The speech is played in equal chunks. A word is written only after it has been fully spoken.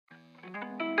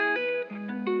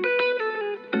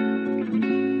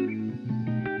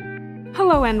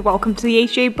Hello and welcome to the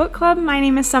HA Book Club. My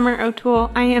name is Summer O'Toole.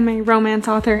 I am a romance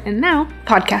author and now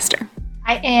podcaster.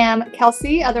 I am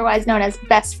Kelsey, otherwise known as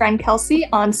Best Friend Kelsey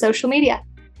on social media.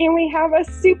 And we have a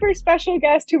super special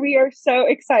guest who we are so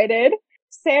excited.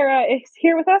 Sarah is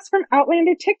here with us from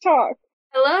Outlander TikTok.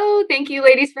 Hello, thank you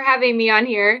ladies for having me on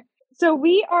here. So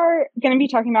we are going to be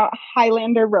talking about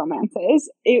Highlander romances.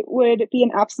 It would be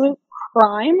an absolute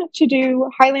crime to do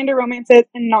Highlander romances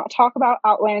and not talk about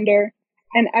Outlander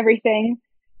and everything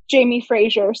Jamie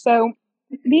Fraser. So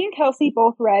me and Kelsey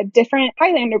both read different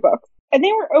Highlander books and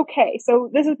they were okay. So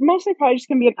this is mostly probably just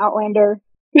going to be an Outlander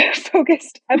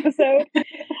focused episode.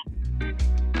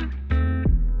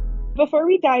 Before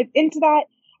we dive into that,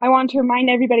 I want to remind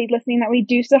everybody listening that we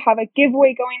do still have a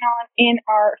giveaway going on in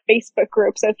our Facebook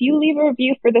group. So if you leave a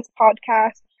review for this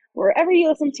podcast, wherever you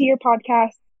listen to your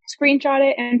podcast, screenshot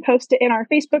it and post it in our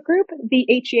Facebook group, the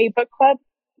HEA Book Club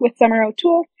with Summer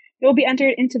O'Toole. You'll be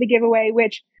entered into the giveaway,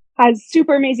 which has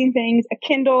super amazing things: a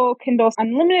Kindle's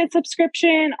unlimited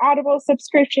subscription, Audible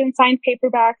subscription, signed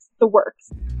paperbacks, the works.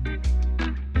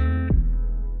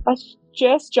 Let's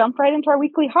just jump right into our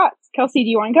weekly hots. Kelsey, do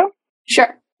you want to go?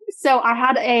 Sure. So I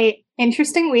had a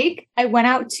interesting week. I went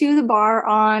out to the bar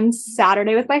on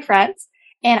Saturday with my friends,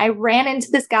 and I ran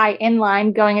into this guy in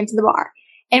line going into the bar.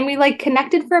 And we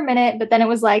connected for a minute, but then it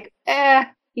was I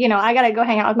gotta go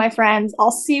hang out with my friends.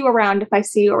 I'll see you around if I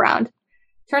see you around.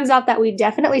 Turns out that we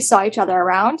definitely saw each other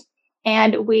around,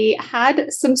 and we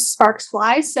had some sparks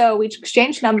fly, so we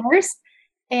exchanged numbers.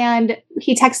 And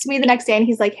he texted me the next day and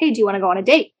he's like, "Hey, do you want to go on a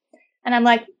date?" And I'm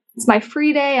like, "It's my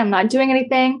free day. I'm not doing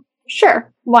anything.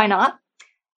 Sure, why not?"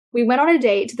 We went on a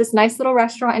date to this nice little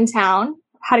restaurant in town,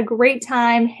 had a great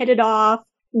time, hit it off.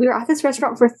 We were at this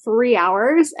restaurant for 3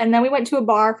 hours, and then we went to a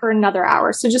bar for another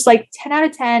hour. So just 10 out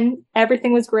of 10,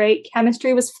 everything was great.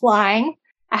 Chemistry was flying.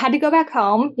 I had to go back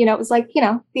home. It was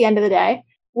the end of the day.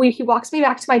 He walks me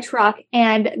back to my truck,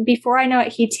 and before I know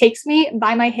it, he takes me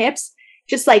by my hips,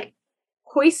 just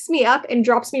hoists me up and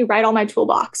drops me right on my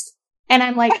toolbox. And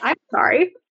I'm like, "I'm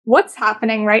sorry. What's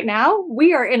happening right now?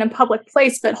 We are in a public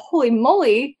place, but holy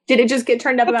moly, did it just get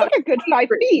turned up That's about a good 5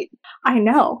 feet. I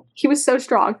know. He was so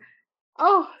strong.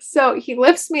 Oh, so he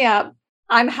lifts me up.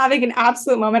 I'm having an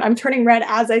absolute moment. I'm turning red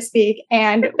as I speak,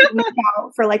 and we went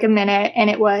out for a minute, and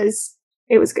it was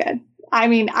good. I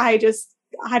mean, I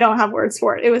don't have words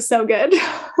for it. It was so good.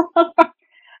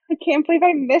 I can't believe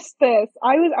I missed this.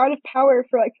 I was out of power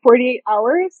for 48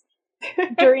 hours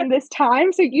during this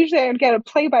time. So usually I would get a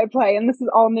play-by-play, and this is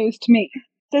all news to me.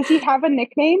 Does he have a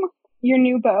nickname? Your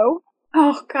new beau?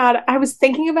 Oh, God. I was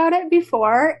thinking about it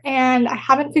before, and I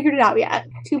haven't figured it out yet.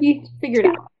 To be figured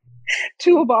out.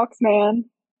 Toolbox man.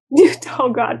 Oh,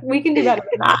 God. We can do better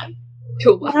than that.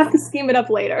 Toolbox. We'll have to scheme it up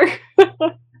later.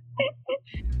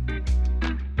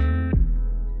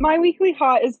 My weekly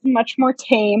hot is much more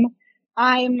tame.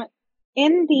 I'm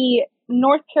in the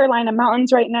North Carolina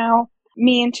mountains right now.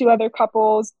 Me and 2 other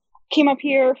couples came up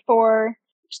here for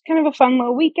just kind of a fun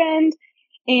little weekend,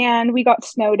 and we got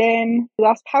snowed in. We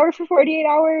lost power for 48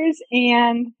 hours,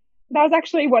 and that was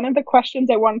actually one of the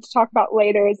questions I wanted to talk about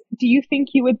later is, do you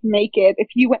think you would make it if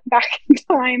you went back in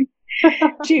time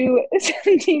to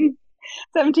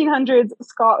 1700s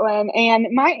Scotland? And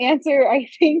my answer, I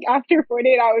think, after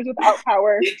 48 hours without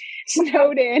power,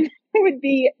 snowed in, would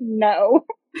be no.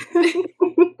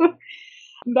 The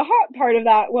hot part of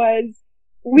that was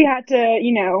we had to,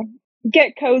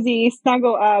 get cozy,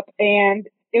 snuggle up, and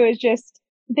it was just,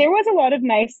 there was a lot of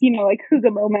nice, hygge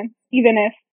moments, even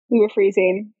if we were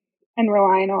freezing and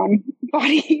relying on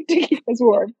body to keep us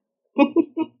warm.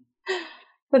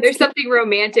 There's something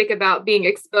romantic about being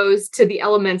exposed to the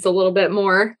elements a little bit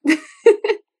more.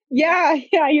 Yeah,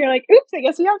 you're like, oops, I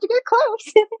guess we have to get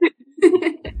close.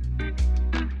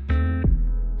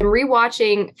 I'm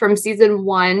rewatching from season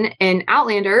 1 in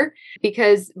Outlander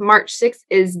because March 6th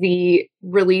is the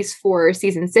release for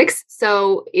season 6.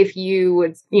 So if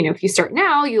you start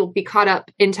now, you'll be caught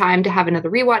up in time to have another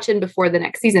rewatch in before the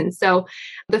next season. So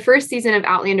the first season of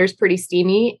Outlander is pretty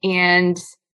steamy, and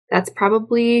that's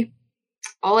probably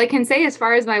all I can say as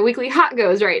far as my weekly hot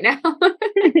goes right now.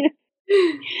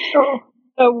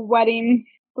 The wedding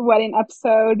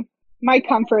episode, my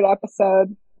comfort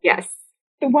episode. Yes.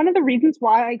 One of the reasons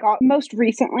why I got most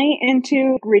recently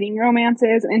into reading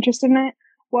romances and interested in it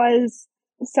was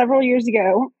several years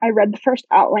ago, I read the first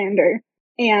Outlander,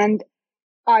 and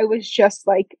I was just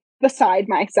beside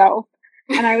myself.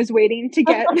 And I was waiting to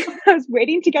get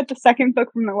the second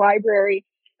book from the library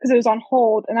because it was on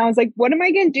hold. And I was like, what am I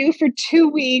going to do for 2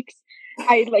 weeks?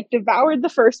 I devoured the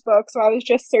first book. So I was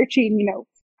just searching,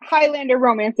 Highlander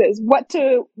romances, what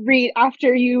to read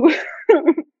after you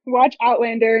watch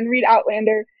Outlander and read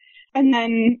Outlander. And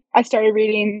then I started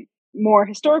reading more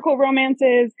historical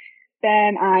romances.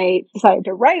 Then I decided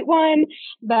to write one,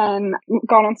 then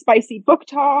got on Spicy Book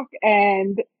Talk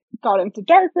and got into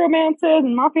dark romances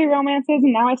and mafia romances,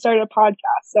 and now I started a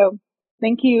podcast. So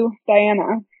thank you,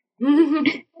 Diana.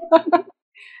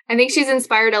 I think she's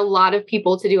inspired a lot of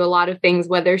people to do a lot of things,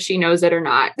 whether she knows it or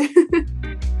not.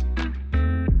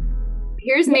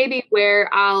 Here's maybe where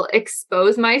I'll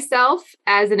expose myself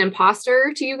as an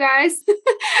imposter to you guys.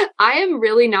 I am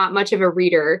really not much of a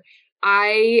reader.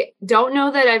 I don't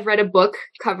know that I've read a book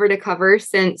cover to cover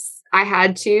since I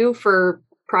had to for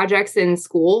projects in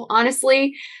school,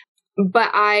 honestly. But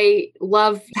I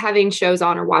love having shows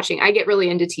on or watching. I get really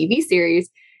into TV series.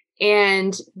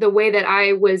 And the way that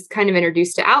I was kind of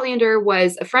introduced to Outlander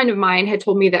was a friend of mine had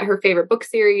told me that her favorite book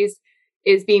series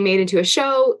is being made into a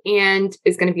show and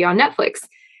is going to be on Netflix.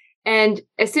 And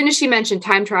as soon as she mentioned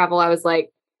time travel, I was like,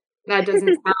 that doesn't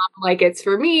sound like it's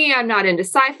for me. I'm not into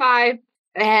sci-fi.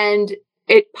 And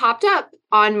it popped up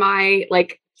on my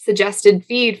like suggested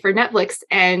feed for Netflix,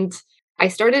 and I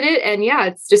started it. And yeah,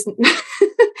 it's just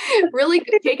really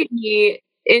taken me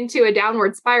into a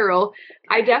downward spiral.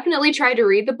 I definitely tried to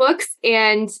read the books,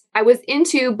 and I was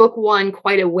into book one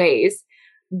quite a ways.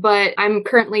 But I'm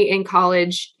currently in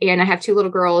college and I have 2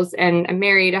 little girls and I'm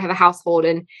married. I have a household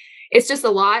and it's just a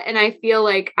lot. And I feel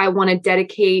like I want to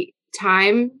dedicate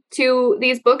time to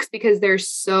these books because they're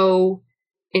so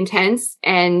intense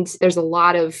and there's a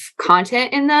lot of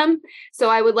content in them. So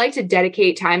I would like to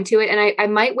dedicate time to it. And I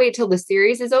might wait till the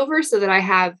series is over so that I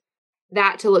have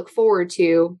that to look forward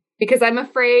to, because I'm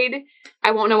afraid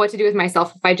I won't know what to do with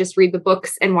myself if I just read the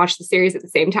books and watch the series at the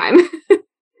same time.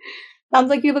 Sounds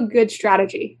like you have a good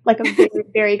strategy, like a very,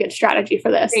 very good strategy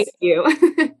for this. Thank you.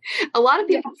 A lot of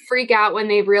people freak out when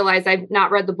they realize I've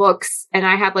not read the books and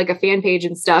I have like a fan page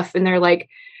and stuff. And they're like,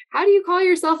 how do you call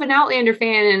yourself an Outlander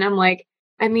fan? And I'm like,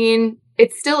 I mean,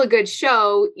 it's still a good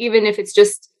show, even if it's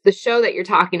just the show that you're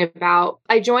talking about.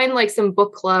 I joined like some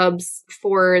book clubs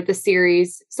for the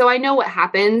series, so I know what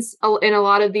happens in a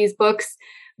lot of these books,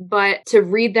 but to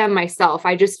read them myself,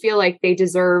 I just feel like they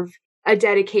deserve a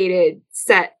dedicated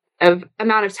set of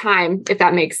amount of time, if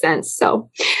that makes sense. So,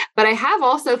 but I have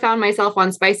also found myself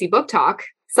on Spicy Book Talk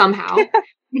somehow.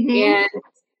 And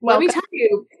let me tell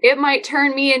you, it might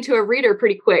turn me into a reader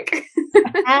pretty quick.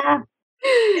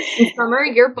 Summer,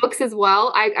 your books as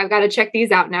well. I've got to check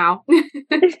these out now.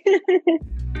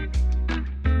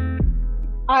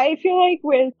 I feel like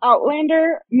with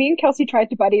Outlander, me and Kelsey tried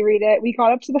to buddy read it. We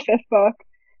got up to the 5th book.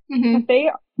 But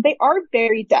they are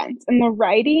very dense, and the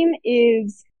writing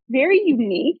is very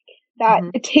unique. That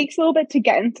it takes a little bit to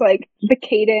get into like the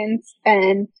cadence,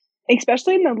 and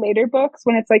especially in the later books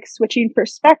when it's like switching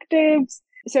perspectives.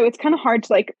 So it's kind of hard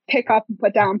to like pick up and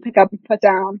put down, pick up and put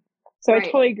down. So right. I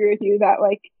totally agree with you that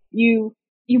like you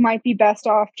might be best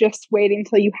off just waiting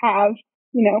till you have,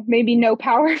 maybe no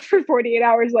power for 48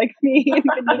 hours like me and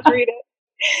then just read it.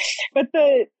 But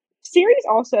the series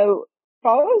also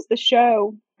follows the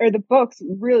show or the books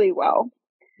really well.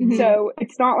 So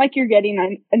it's not like you're getting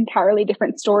an entirely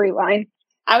different storyline.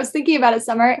 I was thinking about it,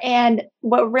 Summer, and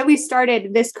what really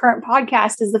started this current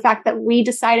podcast is the fact that we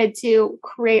decided to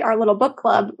create our little book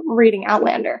club reading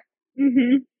Outlander.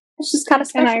 It's just kind of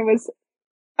special. And I was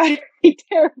utterly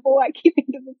terrible at keeping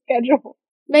to the schedule.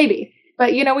 Maybe,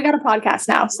 but we got a podcast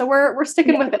now, so we're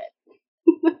sticking with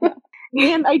it.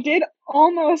 And I did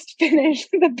almost finish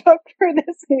the book for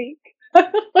this week.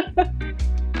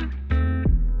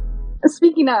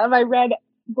 Speaking of, I read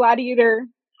Highlander,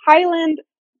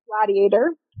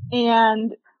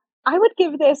 and I would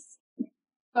give this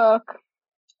book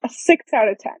a 6 out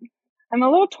of 10. I'm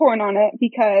a little torn on it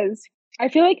because I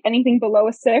feel like anything below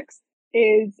a 6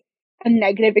 is a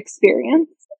negative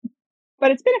experience, but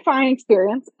it's been a fine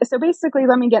experience. So basically,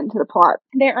 let me get into the plot.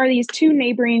 There are these 2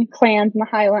 neighboring clans in the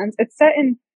Highlands. It's set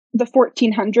in the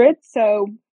 1400s, so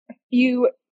a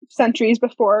few centuries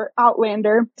before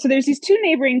Outlander. So there's these 2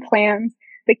 neighboring clans,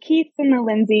 the Keiths and the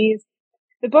Lindsays.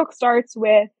 The book starts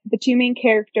with the 2 main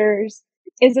characters,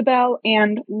 Isabel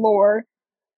and Lore,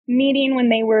 meeting when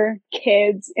they were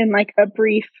kids in like a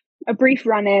brief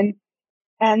run-in.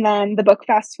 And then the book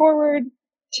fast forward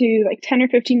to like 10 or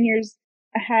 15 years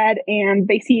ahead, and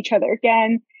they see each other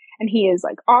again, and he is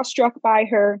like awestruck by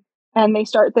her, and they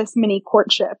start this mini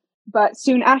courtship. But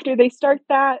soon after they start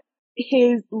that,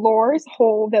 Lore's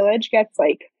whole village gets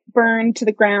like burned to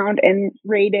the ground and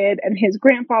raided, and his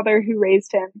grandfather who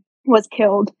raised him was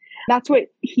killed. That's what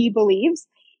he believes.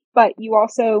 But you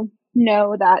also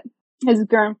know that his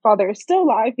grandfather is still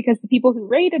alive because the people who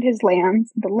raided his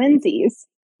lands, the Lindsays,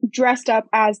 dressed up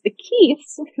as the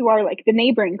Keiths, who are like the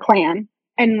neighboring clan,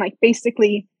 and like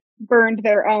basically burned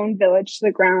their own village to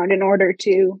the ground in order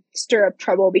to stir up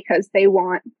trouble because they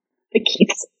want the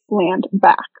Keiths' land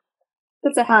back.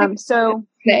 That's a heck of a move to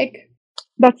make.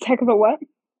 That's a heck of a what?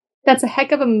 That's a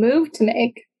heck of a move to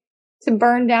make. To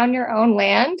burn down your own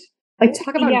land. Like,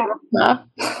 talk about drama.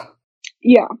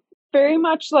 Yeah. Very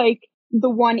much like the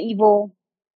one evil,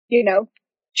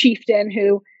 chieftain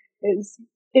who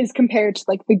is compared to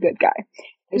like the good guy.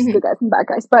 There's good guys and bad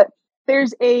guys. But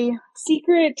there's a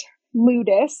secret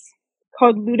ludus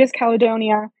called Ludus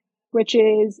Caledonia, which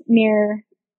is near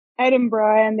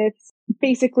Edinburgh, and it's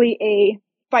basically a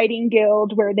fighting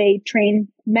guild where they train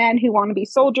men who want to be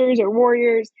soldiers or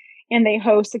warriors, and they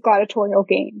host gladiatorial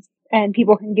games, and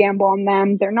people can gamble on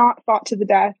them. They're not fought to the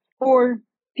death, or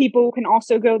people can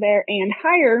also go there and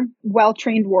hire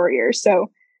well-trained warriors. So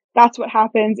that's what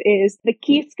happens is the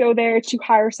Keiths go there to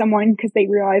hire someone because they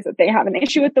realize that they have an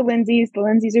issue with the Lindsays. The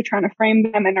Lindsays are trying to frame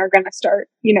them and are going to start,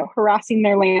 harassing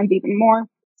their lands even more.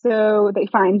 So they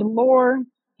find Lore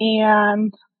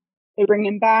and they bring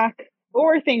him back.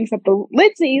 Lore thinks that the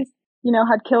Lindsays,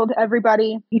 had killed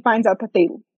everybody. He finds out that they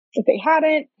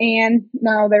hadn't, and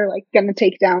now they're like going to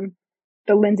take down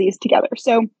the Lindsays together.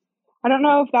 So I don't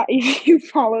know if you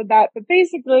followed that, but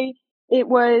basically it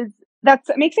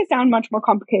makes it sound much more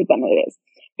complicated than it is.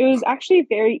 It was actually a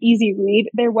very easy read.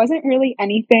 There wasn't really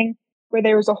anything where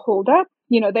there was a holdup.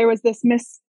 There was this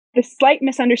slight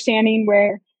misunderstanding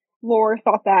where Lore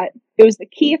thought that it was the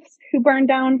Keiths who burned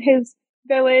down his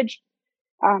village,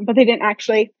 but they didn't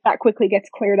actually. That quickly gets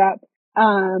cleared up.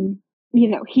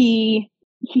 He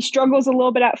struggles a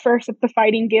little bit at first with the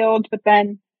fighting guild, but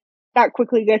then that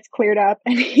quickly gets cleared up,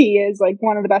 and he is like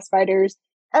one of the best fighters.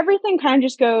 Everything kind of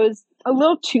just goes a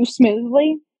little too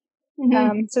smoothly.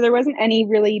 So there wasn't any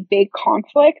really big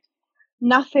conflict.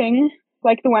 Nothing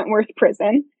like the Wentworth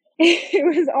prison. It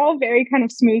was all very kind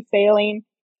of smooth sailing.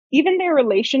 Even their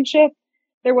relationship,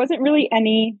 there wasn't really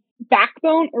any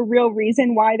backbone or real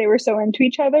reason why they were so into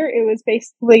each other. It was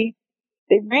basically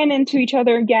they ran into each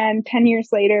other again 10 years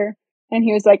later, and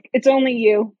he was like, "It's only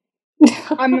you.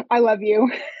 I love you."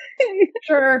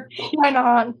 Sure, why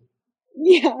not?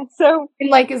 Yeah. So, and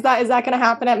like, is that going to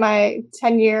happen at my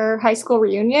 10-year high school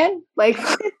reunion? Like,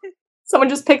 someone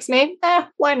just picks me?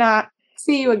 Why not?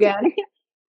 See you again.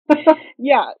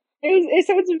 Yeah. So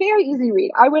it's a very easy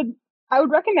read. I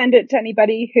would recommend it to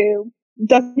anybody who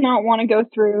does not want to go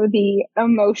through the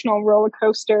emotional roller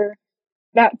coaster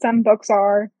that some books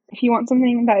are. If you want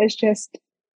something that is just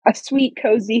a sweet,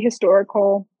 cozy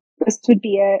historical, this would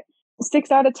be it.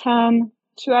 6 out of 10,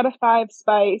 2 out of 5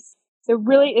 spice. There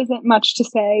really isn't much to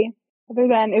say other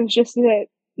than it was just an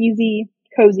easy,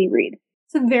 cozy read.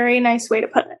 It's a very nice way to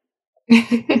put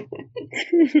it.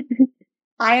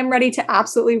 I am ready to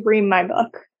absolutely ream my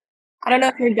book. I don't know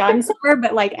if you're done, Summer,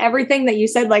 but like everything that you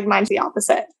said, like mine's the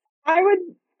opposite. I'm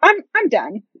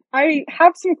done. I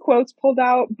have some quotes pulled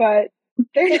out, but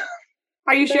they're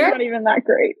Are you sure? Not even that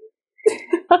great.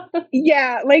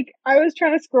 Yeah, like I was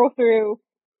trying to scroll through.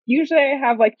 Usually I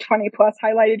have like 20 plus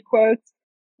highlighted quotes,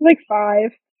 like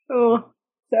 5. Oh,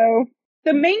 so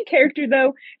the main character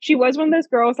though, she was one of those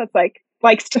girls that's like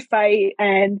likes to fight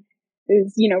and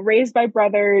is, raised by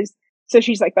brothers. So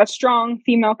she's like that strong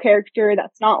female character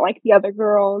that's not like the other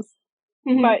girls.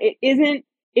 But it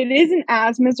isn't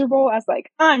as miserable as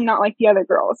like, I'm not like the other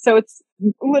girls. So it's a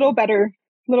little better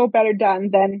done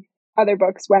than other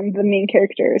books when the main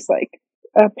character is like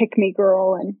a pick-me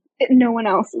girl and no one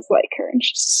else is like her and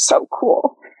she's so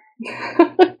cool.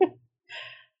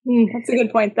 That's a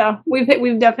good point though.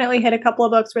 We've definitely hit a couple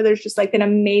of books where there's just like an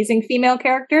amazing female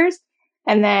characters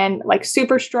and then like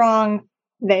super strong.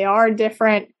 They are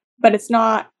different, but it's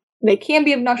not, they can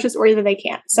be obnoxious or either they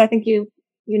can't. So I think you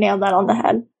nailed that on the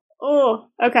head. Oh,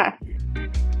 okay.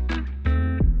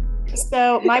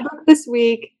 So my book this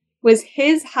week was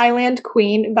His Highland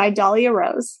Queen by Dahlia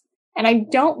Rose. And I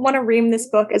don't want to ream this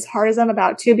book as hard as I'm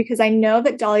about to because I know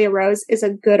that Dahlia Rose is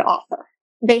a good author.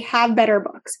 They have better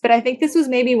books, but I think this was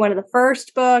maybe one of the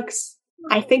first books.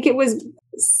 I think it was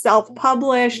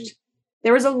self-published.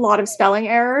 There was a lot of spelling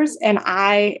errors, and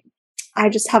I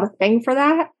just have a thing for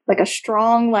that. Like a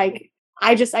strong, like,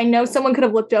 I know someone could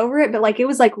have looked over it, but like it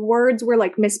was like words were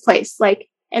like misplaced. Like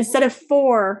instead of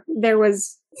 4, there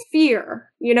was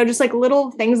fear, just like little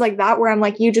things like that where I'm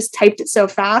like, you just typed it so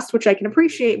fast, which I can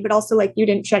appreciate, but also like you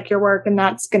didn't check your work and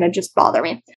that's going to just bother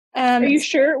me. Are you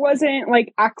sure it wasn't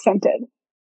like accented?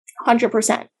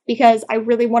 100%, because I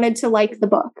really wanted to like the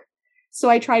book. So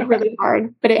I tried really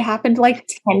hard, but it happened like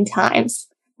 10 times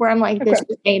where I'm like, this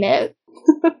just ain't it.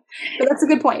 But that's a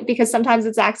good point because sometimes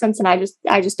it's accents and I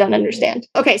just don't understand.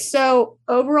 Okay, so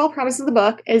overall premise of the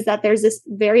book is that there's this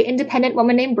very independent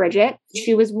woman named Bridget.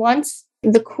 She was once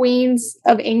the Queen's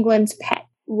of England's pet,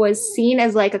 was seen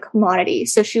as like a commodity.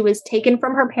 So she was taken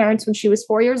from her parents when she was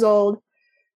 4 years old,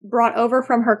 brought over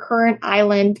from her current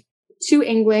island to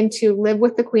England to live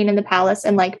with the Queen in the palace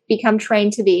and like become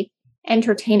trained to be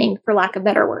entertaining, for lack of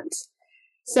better words.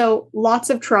 So lots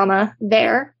of trauma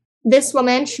there. This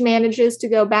woman, she manages to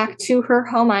go back to her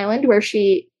home island where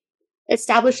she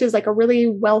establishes like a really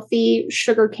wealthy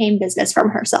sugarcane business from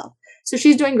herself. So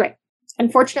she's doing great.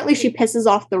 Unfortunately, she pisses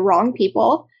off the wrong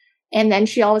people. And then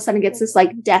she all of a sudden gets this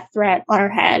like death threat on her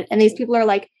head. And these people are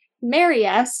like, marry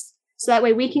us so that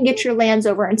way we can get your lands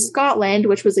over in Scotland,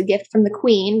 which was a gift from the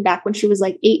Queen back when she was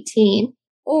like 18,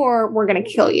 or we're going to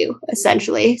kill you,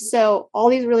 essentially. So all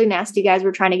these really nasty guys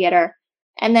were trying to get her.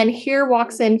 And then here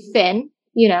walks in Finn,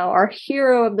 you know, our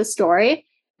hero of the story,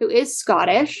 who is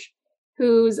Scottish,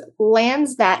 whose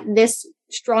lands that this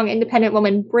strong, independent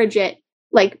woman, Bridget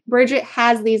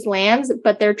has these lands,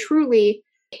 but they're truly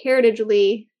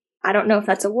heritagely, I don't know if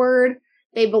that's a word,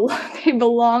 they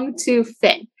belong to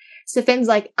Finn. So Finn's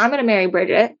like, I'm going to marry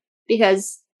Bridget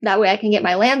because that way I can get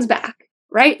my lands back.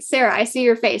 Right? Sarah, I see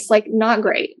your face. Like, not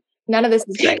great. None of this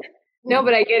is great. No,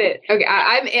 but I get it. Okay,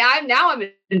 I'm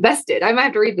invested. I might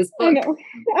have to read this book.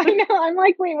 I know. I'm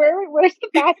like, wait, where's the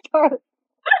bad part?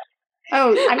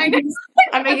 Oh, I'm making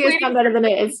it sound better than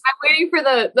it is. I'm waiting for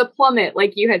the plummet,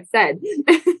 like you had said.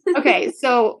 Okay,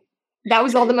 so that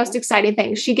was all the most exciting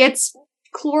thing. She gets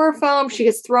chloroform. She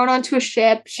gets thrown onto a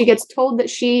ship. She gets told that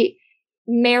she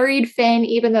married Finn,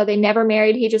 even though they never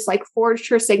married. He just like forged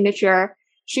her signature.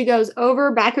 She goes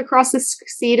back across the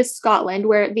sea to Scotland,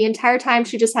 where the entire time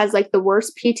she just has like the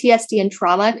worst PTSD and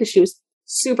trauma because she was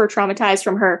super traumatized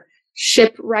from her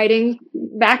ship riding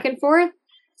back and forth.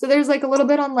 So there's like a little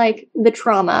bit on like the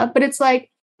trauma, but it's like,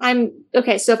 so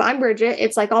if I'm Bridget,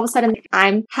 it's like all of a sudden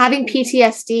I'm having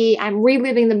PTSD. I'm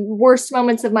reliving the worst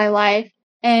moments of my life.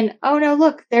 And oh no,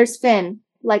 look, there's Finn.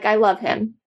 Like, I love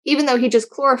him. Even though he just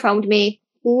chloroformed me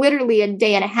literally a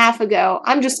day and a half ago,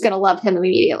 I'm just going to love him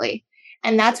immediately.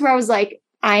 And that's where I was like,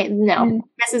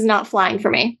 this is not flying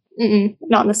for me.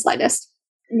 Not in the slightest.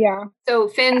 Yeah. So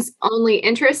Finn's only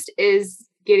interest is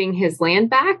getting his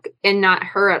land back and not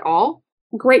her at all?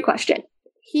 Great question.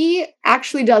 He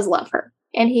actually does love her.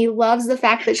 And he loves the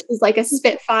fact that she's like a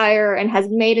spitfire and has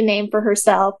made a name for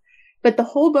herself. But the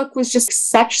whole book was just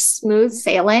such smooth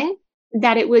sailing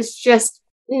that it was just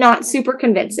not super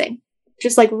convincing.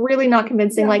 Just like really not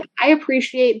convincing. Like, I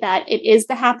appreciate that it is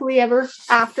the happily ever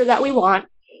after that we want.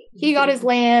 He got his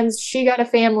lands, she got a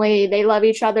family, they love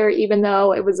each other, even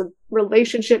though it was a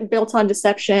relationship built on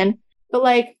deception. But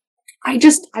like, I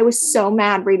was so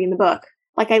mad reading the book.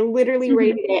 Like, I literally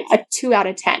rated it a 2 out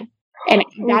of 10. And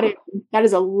that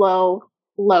is a low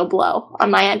blow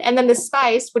on my end. And then the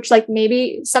spice, which like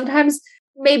sometimes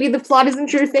the plot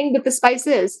isn't your thing, but the spice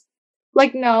is.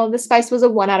 Like, no, the spice was a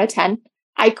 1 out of 10.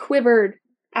 I quivered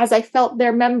as I felt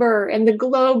their member in the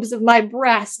globes of my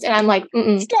breast. And I'm like,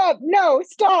 Stop. No,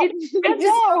 stop.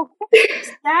 No.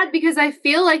 It's sad because I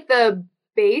feel like the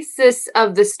basis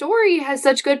of the story has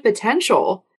such good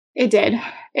potential. It did.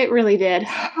 It really did.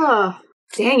 Oh,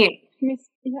 dang it.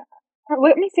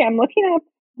 Let me see. I'm looking up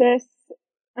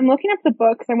the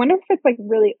books. I wonder if it's like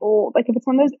really old. Like if it's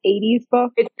one of those 80s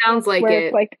books. It sounds like where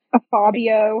it's like a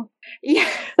Fabio. Yeah.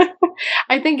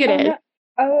 I think it is.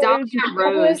 It was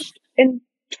published in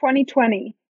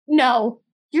 2020. No,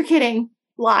 you're kidding.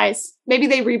 Lies. Maybe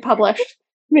they republished.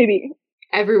 Maybe.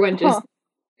 Everyone just,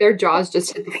 their jaws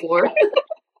just hit the floor.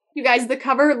 You guys, the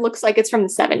cover looks like it's from the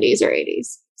 70s or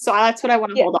 80s. So that's what I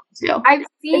want to hold on to. I've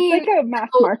seen. It's like a mass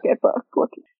market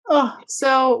book.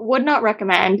 So would not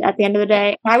recommend at the end of the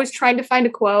day. I was trying to find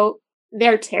a quote.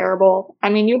 They're terrible. I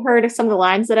mean, you heard some of the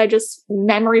lines that I just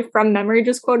memory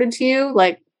just quoted to you.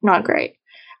 Like, not great.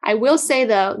 I will say,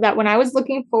 though, that when I was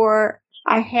looking for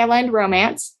a Highlander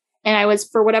romance and I was,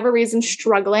 for whatever reason,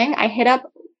 struggling, I hit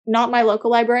up not my local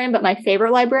librarian, but my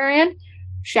favorite librarian.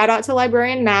 Shout out to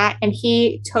librarian Matt, and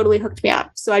he totally hooked me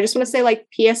up. So I just want to say, like,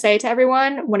 PSA to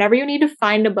everyone, whenever you need to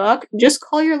find a book, just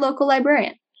call your local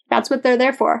librarian. That's what they're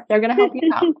there for. They're going to help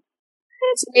you out.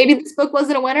 So maybe this book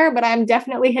wasn't a winner, but I'm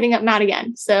definitely hitting up Matt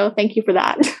again. So thank you for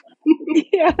that.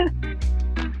 Yeah.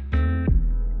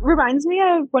 Reminds me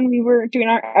of when we were doing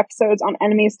our episodes on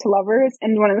enemies to lovers,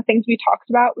 and one of the things we talked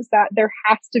about was that there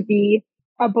has to be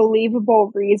a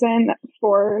believable reason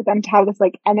for them to have this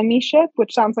like enemy ship,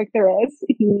 which sounds like there is.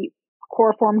 He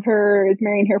chloroformed her, is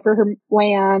marrying her for her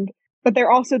land, but there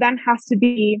also then has to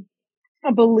be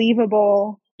a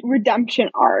believable redemption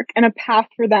arc and a path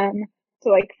for them to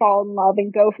like fall in love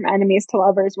and go from enemies to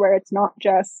lovers, where it's not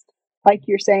just like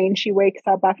you're saying, she wakes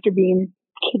up after being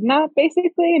kidnapped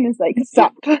basically and is like,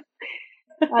 sup,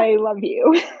 I love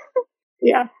you.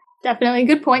 Yeah, definitely.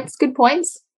 Good points. Good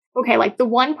points. Okay, like the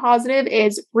one positive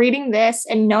is reading this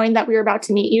and knowing that we were about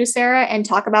to meet you, Sarah, and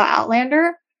talk about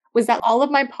Outlander, was that all of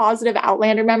my positive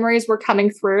Outlander memories were coming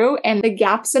through, and the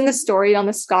gaps in the story on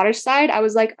the Scottish side, I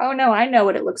was like, oh no, I know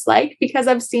what it looks like because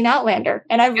I've seen Outlander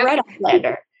and I've read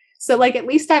Outlander. So like at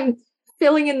least I'm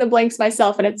filling in the blanks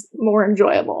myself and it's more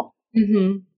enjoyable.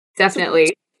 Mm-hmm. Definitely.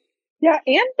 So, yeah,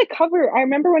 and the cover, I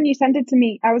remember when you sent it to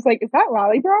me, I was like, is that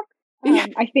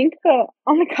Lallybroch? I think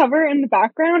on the cover in the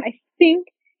background, I think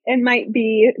it might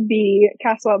be the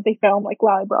castle that they filmed like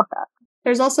Lallybroch at.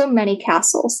 There's also many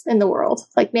castles in the world.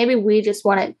 Like maybe we just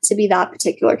want it to be that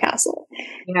particular castle.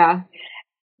 Yeah.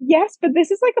 Yes, but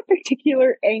this is like a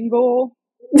particular angle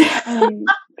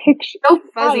picture. So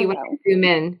fuzzy when you zoom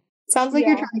in. Sounds like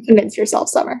you're trying to convince yourself,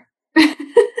 Summer.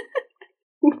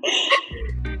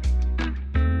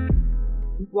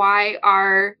 Why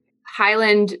are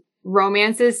Highland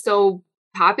romances so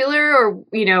popular, or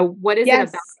what is it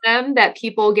about them that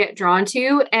people get drawn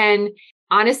to? And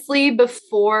honestly,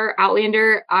 before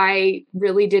Outlander, I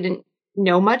really didn't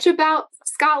know much about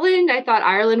Scotland. I thought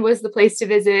Ireland was the place to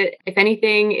visit. If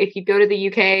anything, if you go to the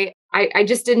UK, I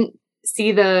just didn't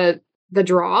see the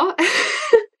draw.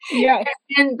 Yeah.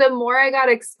 And the more I got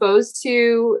exposed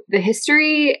to the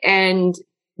history and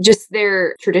just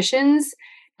their traditions,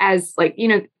 as like,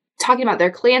 talking about their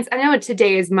clans, I know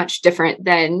today is much different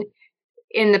than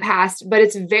in the past, but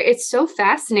it's so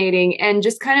fascinating, and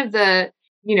just kind of the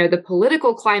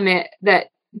political climate that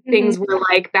things were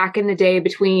like back in the day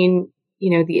between,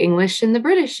 the English and the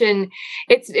British. And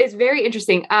it's very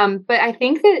interesting. But I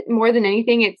think that more than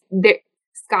anything,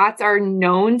 Scots are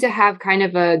known to have kind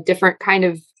of a different kind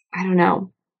of, I don't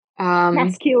know.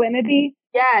 Masculinity.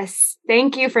 Yes.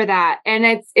 Thank you for that.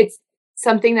 And it's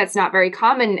something that's not very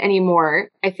common anymore,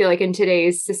 I feel like, in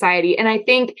today's society. And I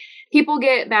think people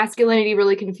get masculinity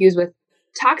really confused with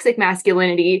toxic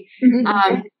masculinity,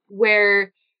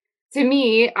 where to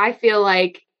me, I feel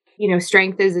like,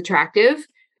 strength is attractive,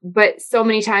 but so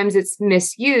many times it's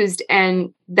misused.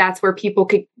 And that's where people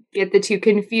could get the two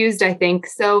confused, I think.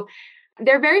 So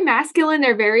they're very masculine.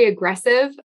 They're very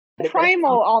aggressive.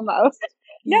 Primal almost.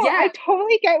 No, I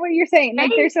totally get what you're saying.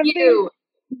 Like there's something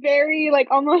very like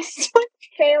almost like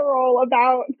feral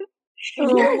about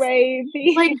the way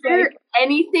these like they're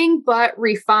anything but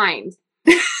refined.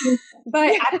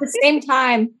 But at the same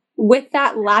time, with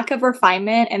that lack of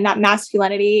refinement and that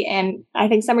masculinity, and I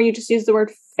think Summer, you just used the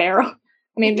word feral.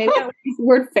 I mean, maybe I would use the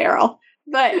word feral,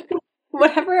 but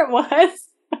whatever it was,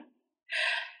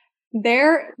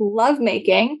 their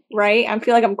lovemaking, right? I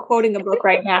feel like I'm quoting a book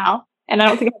right now, and I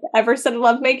don't think I've ever said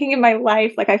lovemaking in my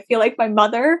life. Like I feel like my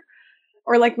mother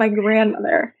or like my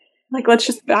grandmother. Like, let's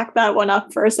just back that one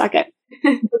up for a second.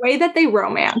 The way that they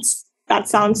romance, that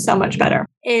sounds so much better,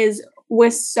 is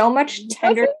with so much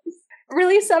tenderness.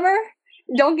 Really, Summer?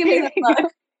 Don't give me that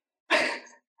look.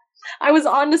 I was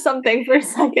on to something for a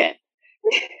second.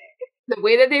 The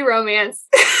way that they romance.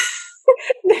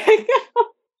 There you go.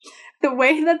 The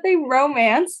way that they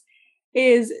romance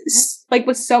is like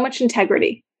with so much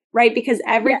integrity, right? Because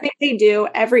everything they do,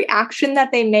 every action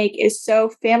that they make is so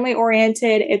family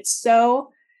oriented. It's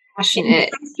so passionate.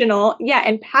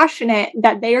 And passionate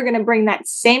that they are going to bring that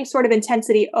same sort of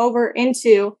intensity over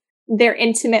into their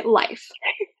intimate life.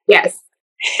 Yes,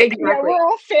 exactly. Yeah, we're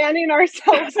all fanning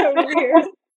ourselves over here.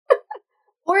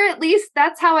 Or at least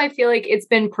that's how I feel like it's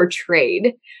been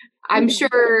portrayed. I'm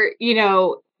sure,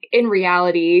 in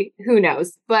reality, who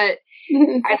knows? But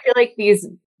I feel like these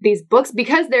books,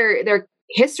 because their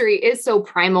history is so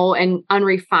primal and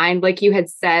unrefined, like you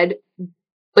said,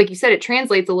 it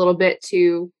translates a little bit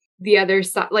to the other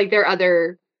side, like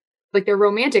their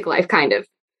romantic life, kind of.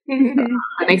 If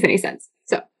that makes any sense.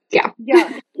 So, yeah.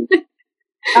 Yeah.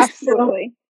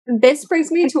 Absolutely. So, this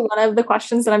brings me to one of the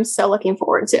questions that I'm so looking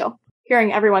forward to,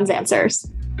 hearing everyone's answers.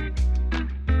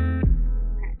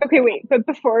 Okay, wait, but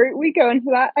before we go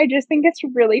into that, I just think it's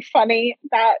really funny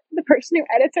that the person who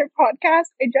edits our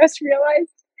podcast, I just realized,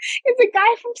 is a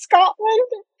guy from Scotland.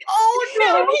 Oh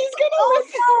no! And he's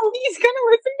gonna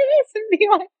listen to this and be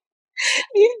like,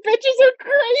 these bitches are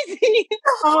crazy.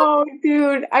 Oh,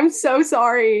 dude, I'm so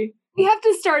sorry. We have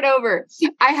to start over.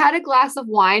 I had a glass of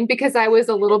wine because I was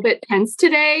a little bit tense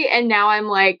today, and now I'm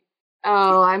like,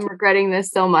 oh, I'm regretting this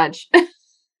so much.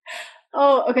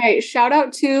 Oh, okay. Shout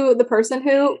out to the person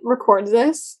who records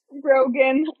this.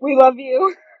 Brogan, we love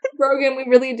you. Brogan, we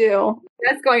really do.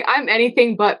 That's going, I'm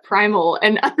anything but primal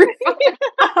and unrefined.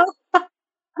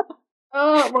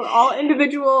 Oh, we're all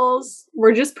individuals.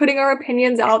 We're just putting our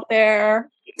opinions out there.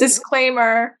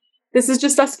 Disclaimer, this is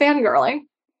just us fangirling.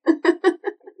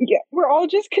 Yeah, we're all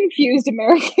just confused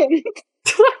Americans.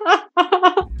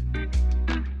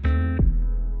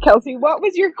 Kelsey, what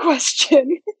was your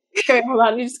question? Okay, hold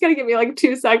on. You just gotta give me like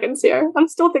 2 seconds here. I'm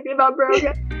still thinking about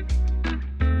Brogan.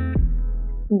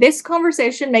 This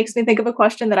conversation makes me think of a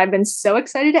question that I've been so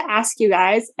excited to ask you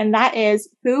guys, and that is,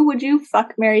 who would you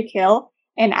fuck, marry, kill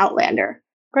in Outlander?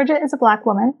 Bridget is a black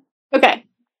woman. Okay.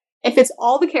 If it's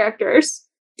all the characters,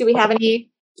 do we have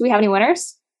any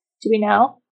winners? Do we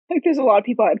know? I think there's a lot of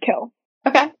people I'd kill.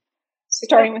 Okay.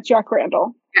 Starting with Jack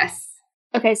Randall. Yes.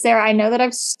 Okay, Sarah, I know that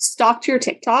I've stalked your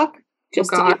TikTok,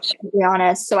 just to be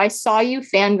honest. So I saw you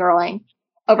fangirling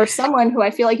over someone who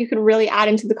I feel like you could really add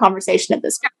into the conversation at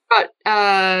this point.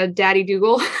 About Daddy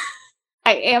Dougal.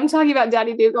 I am talking about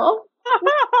Daddy Dougal.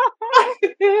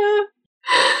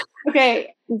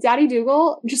 Okay, Daddy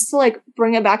Dougal, just to like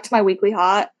bring it back to my weekly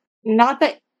hot, not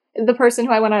that the person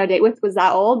who I went on a date with was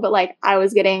that old, but like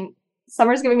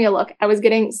Summer's giving me a look. I was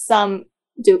getting some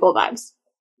Dougal vibes.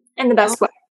 In the best way.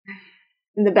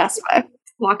 In the best way.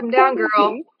 Lock him down,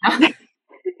 girl. Do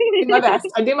my best.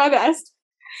 I do my best.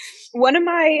 One of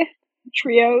my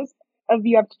trios of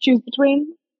you have to choose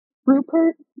between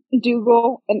Rupert,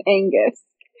 Dougal, and Angus.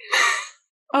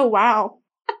 Oh, wow.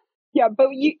 Yeah, but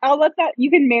I'll let that, you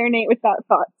can marinate with that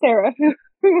thought. Sarah, who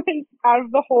went out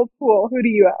of the whole pool? Who do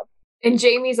you have? And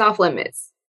Jamie's off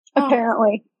limits.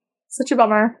 Apparently. Such a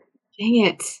bummer. Dang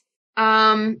it.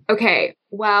 Okay.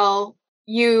 Well,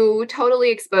 you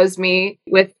totally exposed me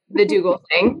with the Dougal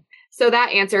thing. So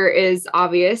that answer is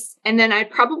obvious. And then I'd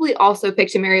probably also pick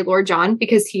to marry Lord John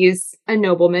because he's a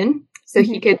nobleman. So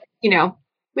he could, we'd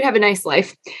have a nice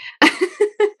life.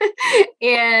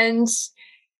 And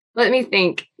let me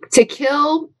think. To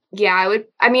kill,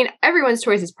 everyone's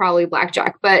choice is probably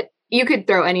Blackjack, but you could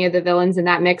throw any of the villains in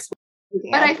that mix.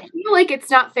 Yeah. But I feel like it's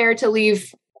not fair to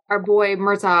leave our boy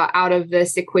Murtaugh out of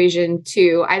this equation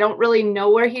too. I don't really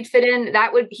know where he'd fit in.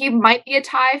 He might be a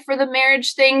tie for the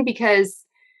marriage thing because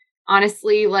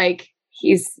honestly, like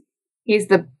he's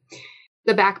the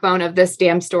backbone of this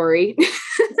damn story.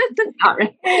 Not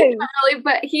really,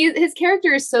 but his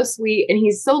character is so sweet and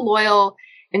he's so loyal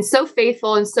and so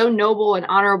faithful and so noble and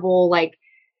honorable. Like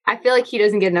I feel like he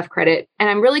doesn't get enough credit, and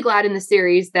I'm really glad in the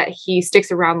series that he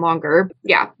sticks around longer.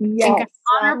 Yeah, yes.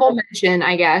 Honorable mention,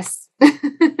 I guess. I would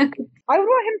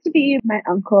want him to be my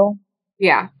uncle.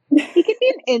 Yeah, he could be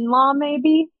an in-law,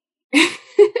 maybe.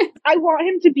 I want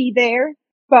him to be there,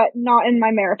 but not in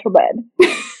my marital bed.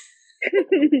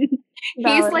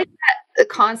 He's like that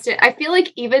constant. I feel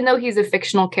like even though he's a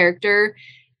fictional character,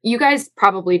 you guys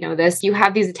probably know this. You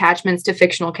have these attachments to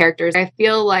fictional characters. I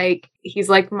feel like he's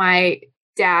like my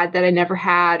dad that I never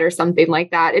had or something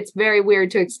like that. It's very weird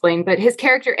to explain, but his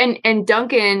character and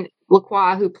Duncan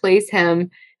Lacroix, who plays him,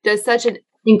 does such an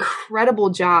incredible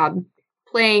job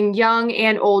playing young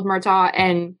and old Murtaugh.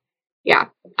 And yeah,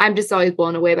 I'm just always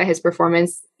blown away by his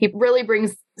performance. He really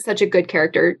brings such a good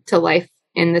character to life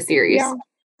in the series. Yeah,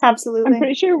 absolutely. I'm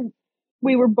pretty sure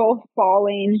we were both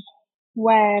bawling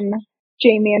when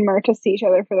Jamie and Murtaugh see each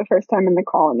other for the first time in the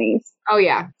colonies. Oh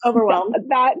yeah. Overwhelmed.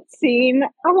 That scene,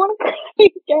 I want to cry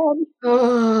again.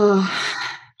 Oh,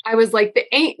 I was like, there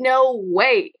ain't no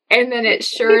way. And then it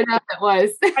sure enough it was.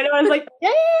 I know, I was like,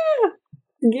 yeah,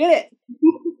 get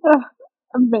it.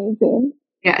 Amazing.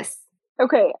 Yes.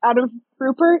 Okay, out of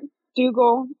Rupert,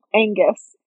 Dougal,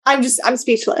 Angus. I'm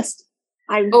speechless.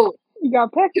 You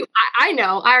got picked? I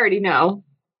know. I already know.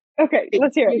 Okay,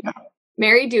 let's hear it.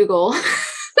 Mary Dougal.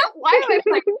 Why am I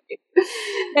like?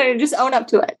 No, just own up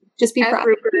to it. Just be proud.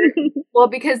 Well,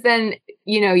 because then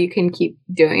you can keep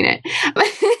doing it.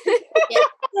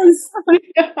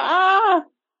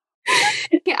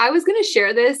 Yeah, I was going to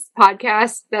share this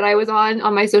podcast that I was on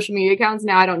my social media accounts.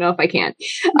 Now I don't know if I can.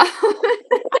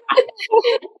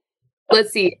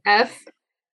 Let's see. F.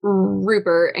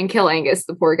 Rupert and kill Angus,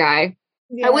 the poor guy.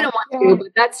 Yeah, I wouldn't want to,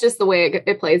 but that's just the way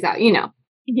it plays out,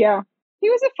 Yeah. He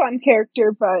was a fun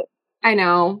character, but I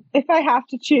know. If I have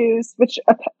to choose, which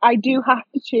I do have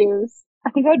to choose,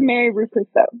 I think I would marry Rupert,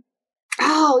 though.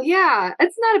 Oh, yeah.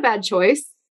 It's not a bad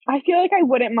choice. I feel like I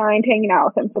wouldn't mind hanging out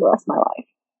with him for the rest of my life.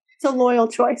 It's a loyal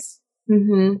choice.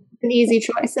 Mm-hmm. An easy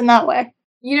choice in that way.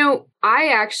 I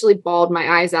actually bawled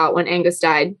my eyes out when Angus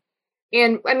died.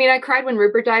 And, I cried when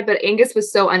Rupert died, but Angus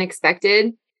was so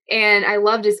unexpected. And I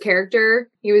loved his character.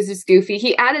 He was just goofy.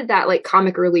 He added that like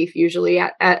comic relief usually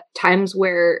at times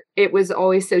where it was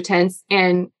always so tense.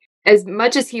 And as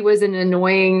much as he was an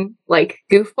annoying like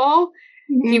goofball,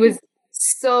 he was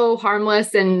so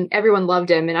harmless and everyone loved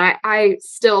him. And I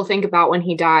still think about when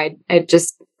he died. It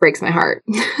just breaks my heart.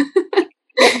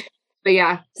 But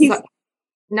yeah,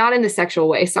 not in the sexual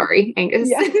way. Sorry, Angus.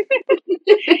 Yeah.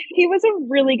 He was a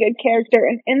really good character.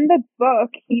 And in the book,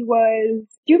 he was,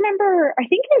 do you remember, I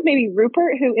think it was maybe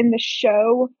Rupert who in the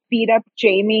show beat up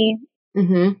Jamie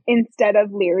instead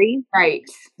of Leary. Right.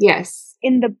 Yes.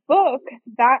 In the book,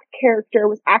 that character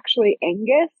was actually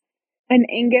Angus. And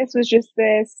Angus was just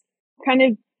this kind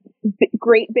of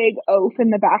great big oaf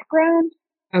in the background.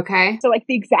 Okay. So like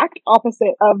the exact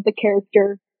opposite of the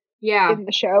character in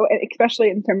the show, especially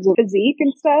in terms of physique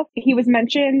and stuff. He was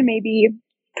mentioned maybe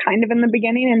kind of in the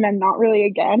beginning and then not really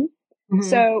again.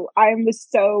 So I was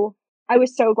so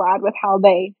glad with how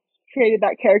they created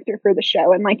that character for the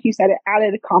show. And like you said, it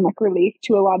added a comic relief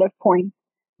to a lot of points,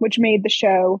 which made the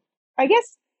show, I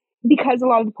guess, because a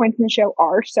lot of the points in the show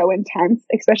are so intense,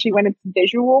 especially when it's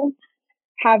visual,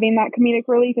 having that comedic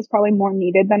relief is probably more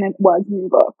needed than it was in the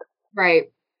book. Right.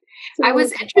 So I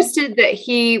was interested that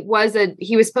he was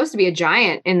supposed to be a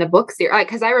giant in the book series.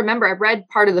 Because I remember I read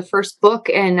part of the first book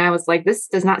and I was like, this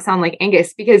does not sound like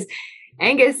Angus, because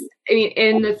Angus, I mean,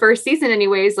 in the first season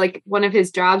anyways, like one of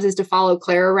his jobs is to follow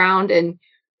Claire around, and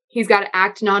he's got to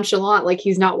act nonchalant, like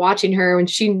he's not watching her when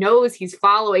she knows he's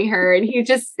following her. And he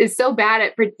just is so bad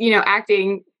at,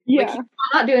 acting. Yeah. Like, I'm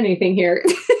not doing anything here.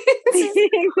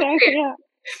 Exactly. Yeah.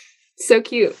 So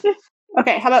cute.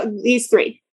 Okay, how about these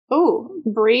three? Oh,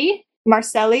 Bree,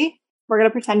 Marcelli. We're going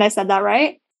to pretend I said that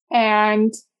right.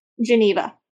 And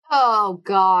Geneva. Oh,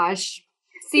 gosh.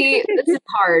 See, this is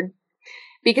hard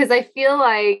because I feel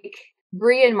like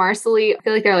Bree and Marcelli, I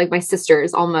feel like they're like my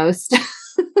sisters almost.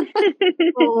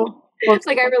 It's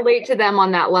like I relate to them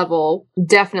on that level.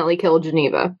 Definitely kill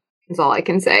Geneva is all I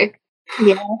can say.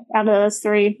 Yeah, out of those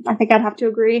three, I think I'd have to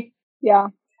agree. Yeah.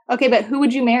 Okay, but who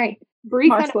would you marry? Bree.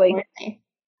 Marcelli. I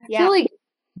feel like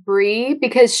Bree,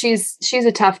 because she's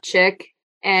a tough chick,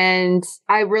 and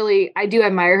I do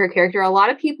admire her character. A lot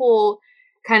of people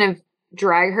kind of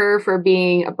drag her for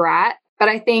being a brat, but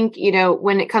I think,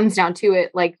 when it comes down to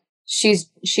it, like she's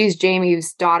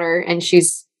Jamie's daughter and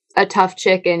she's a tough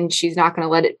chick and she's not going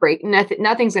to let it break.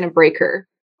 Nothing's going to break her.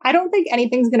 I don't think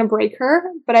anything's going to break her,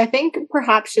 but I think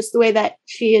perhaps just the way that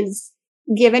she is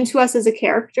given to us as a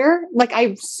character, like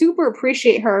I super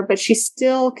appreciate her, but she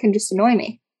still can just annoy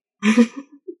me.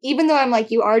 Even though I'm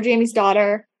like, you are Jamie's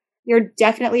daughter, you're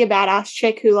definitely a badass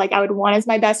chick who like I would want as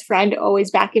my best friend, always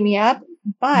backing me up,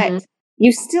 but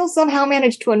you still somehow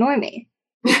manage to annoy me.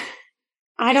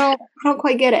 I don't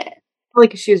quite get it.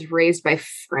 Like she was raised by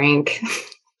Frank.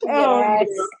 Yes,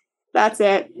 that's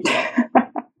it.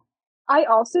 I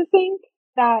also think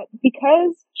that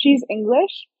because she's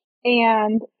English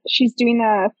and she's doing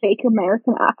a fake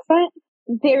American accent,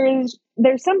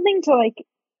 there's something to like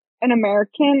an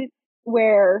American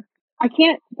where I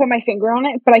can't put my finger on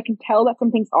it, but I can tell that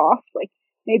something's off. Like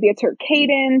maybe it's her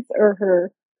cadence or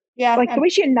her, like the way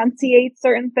she enunciates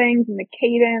certain things and the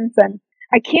cadence. And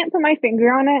I can't put my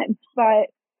finger on it, but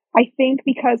I think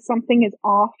because something is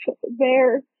off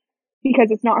there,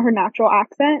 because it's not her natural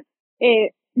accent,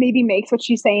 it maybe makes what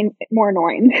she's saying more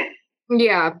annoying.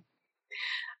 Yeah.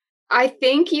 I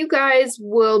think you guys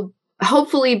will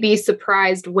hopefully be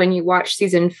surprised when you watch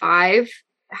season 5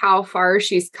 how far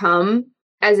she's come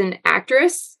as an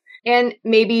actress, and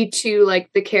maybe to like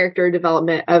the character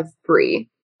development of Bree.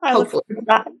 Hopefully.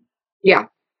 Yeah.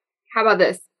 How about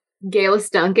this? Galis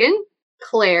Duncan,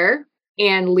 Claire,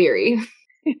 and Leary.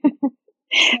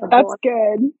 That's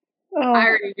good. I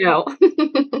already know.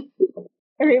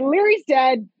 Okay, Leary's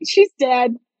dead. She's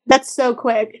dead. That's so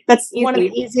quick. That's one of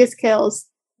the easiest kills.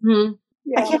 Mm-hmm.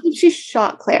 Yeah. I can't believe she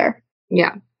shot Claire.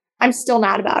 Yeah. I'm still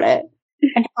mad about it.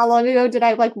 And how long ago did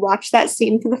I like watch that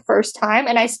scene for the first time?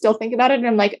 And I still think about it and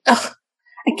I'm like, ugh,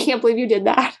 I can't believe you did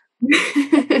that.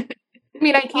 I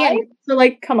mean, I can't. So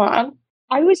like, come on.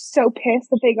 I was so pissed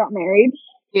that they got married.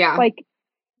 Yeah. Like,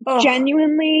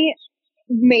 genuinely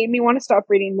made me want to stop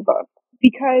reading the book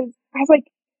because I was like,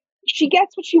 she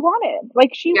gets what she wanted.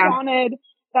 Like, she wanted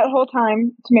that whole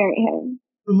time to marry him.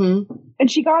 Mm-hmm. And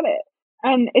she got it.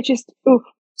 And it just,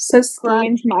 so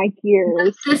grinds my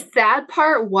gears. The sad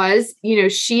part was,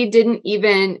 she didn't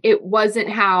even, it wasn't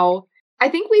how, I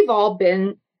think we've all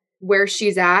been where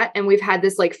she's at, and we've had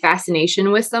this like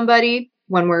fascination with somebody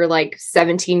when we're like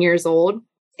 17 years old.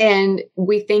 And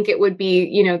we think it would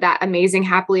be, that amazing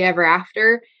happily ever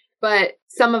after. But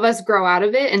some of us grow out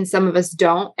of it and some of us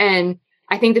don't. And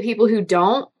I think the people who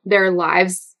don't, their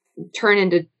lives turn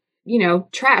into,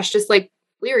 trash, just like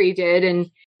Leary did.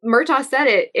 And Murtaugh said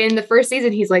it in the first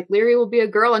season. He's like, Leary will be a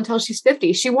girl until she's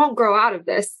 50. She won't grow out of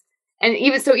this. And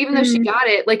even though she got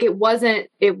it, like it wasn't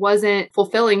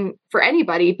fulfilling for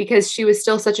anybody because she was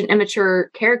still such an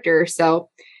immature character. So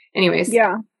anyways.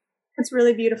 Yeah. That's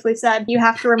really beautifully said. You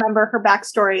have to remember her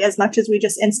backstory as much as we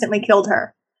just instantly killed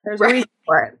her. There's a reason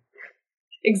for it.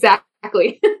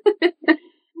 Exactly.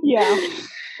 Yeah.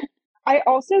 I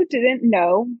also didn't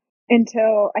know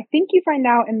until I think you find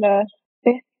out in the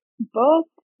 5th book,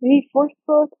 maybe 4th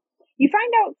book. You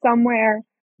find out somewhere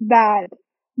that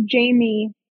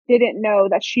Jamie didn't know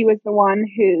that she was the one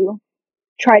who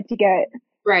tried to get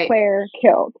Claire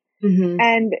killed. Mm-hmm.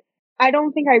 And I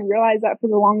don't think I realized that for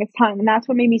the longest time. And that's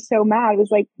what made me so mad. It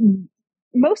was like,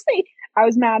 mostly I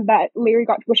was mad that Leary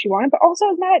got what she wanted, but also I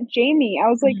was mad at Jamie. I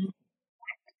was like,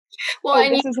 well,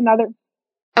 this is another.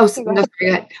 Oh, no,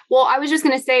 sorry, well, I was just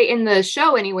going to say in the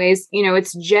show anyways, you know,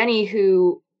 it's Jenny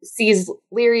who sees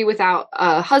Leary without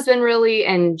a husband really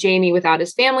and Jamie without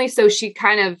his family. So she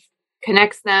kind of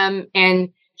connects them and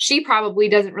she probably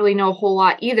doesn't really know a whole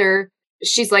lot either.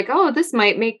 She's like, oh, this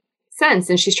might make sense.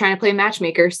 And she's trying to play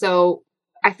matchmaker. So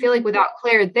I feel like without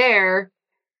Claire there,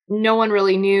 no one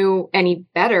really knew any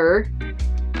better.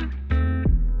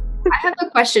 I have a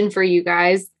question for you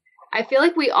guys. I feel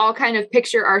like we all kind of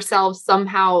picture ourselves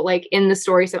somehow like in the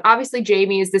story. So obviously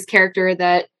Jamie is this character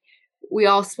that we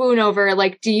all swoon over.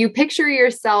 Like, do you picture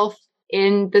yourself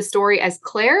in the story as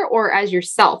Claire or as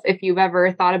yourself? If you've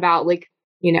ever thought about like,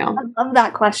 you know. I love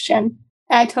that question.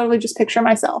 I totally just picture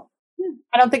myself.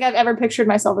 I don't think I've ever pictured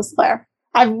myself as Claire.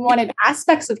 I've wanted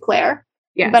aspects of Claire,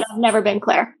 but I've never been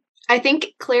Claire. I think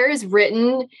Claire is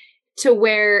written to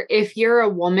where if you're a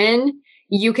woman,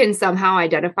 you can somehow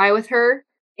identify with her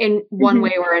in one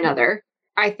way or another.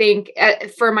 I think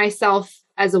for myself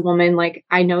as a woman, like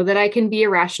I know that I can be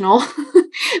irrational,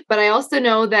 but I also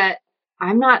know that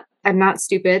I'm not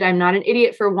stupid. I'm not an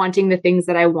idiot for wanting the things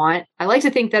that I want. I like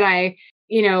to think that I,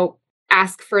 you know,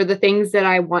 ask for the things that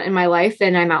I want in my life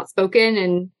and I'm outspoken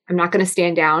and I'm not going to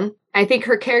stand down. I think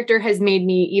her character has made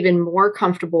me even more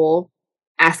comfortable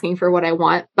asking for what I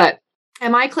want. But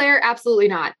am I Claire? Absolutely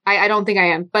not. I don't think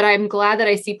I am, but I'm glad that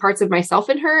I see parts of myself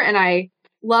in her. And I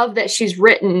love that she's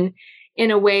written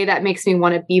in a way that makes me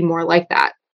want to be more like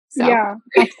that. So. Yeah,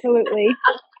 absolutely.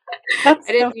 That's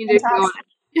I didn't mean to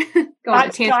go on a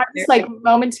tangent. I'm just like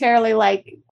momentarily like,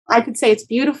 I could say it's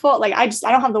beautiful. Like, I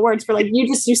don't have the words for like,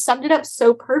 you summed it up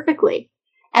so perfectly.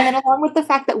 And then along with the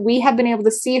fact that we have been able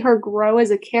to see her grow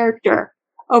as a character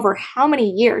over how many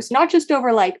years, not just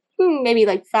over like, maybe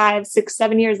like 5, 6,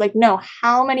 7 years, like, no,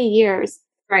 how many years?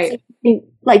 Right. So,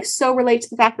 like, so relate to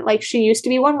the fact that like, she used to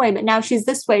be one way, but now she's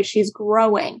this way. She's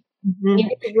growing. You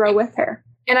need to grow with her.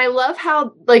 And I love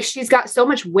how like, she's got so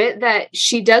much wit that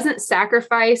she doesn't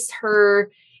sacrifice her.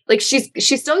 Like she's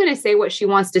still going to say what she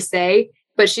wants to say,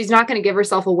 but she's not going to give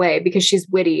herself away because she's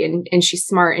witty and she's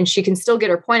smart and she can still get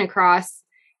her point across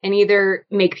and either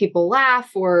make people laugh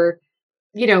or,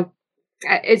 you know,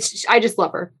 I just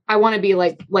love her. I want to be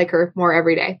like her more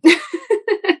every day.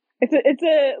 It's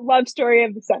a love story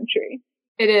of the century.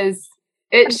 It is.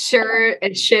 It sure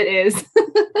as shit is.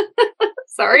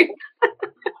 Sorry.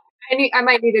 I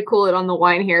might need to cool it on the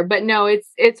wine here, but no,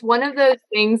 it's one of those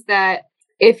things that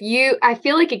I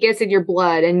feel like it gets in your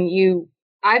blood and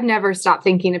I've never stopped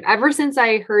thinking of ever since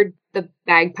I heard the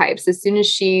bagpipes. As soon as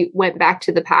she went back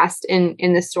to the past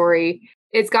in the story,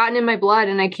 it's gotten in my blood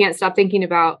and I can't stop thinking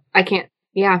about, I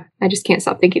just can't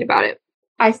stop thinking about it.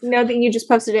 I know that you just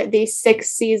posted it, the 6th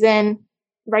season,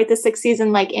 right? The 6th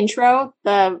season, like intro,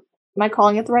 am I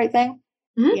calling it the right thing?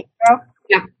 Mm-hmm. The intro?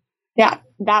 Yeah. Yeah.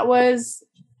 That was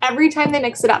every time they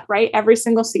mix it up, right? Every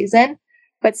single season,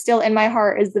 but still in my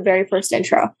heart is the very first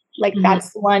intro. Like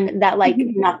that's the one that like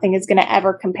nothing is going to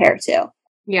ever compare to.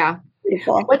 Yeah.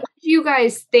 Beautiful. What did you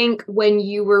guys think when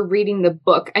you were reading the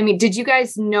book? I mean, did you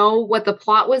guys know what the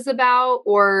plot was about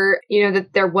or, you know,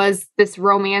 that there was this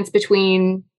romance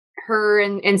between her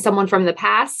and someone from the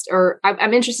past? Or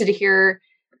I'm interested to hear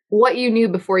what you knew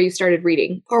before you started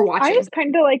reading or watching. I was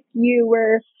kind of like you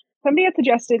where somebody had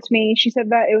suggested to me, she said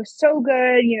that it was so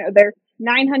good, you know, they're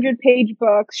 900-page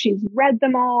books. She's read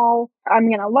them all. I'm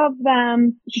going to love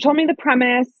them. She told me the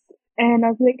premise and I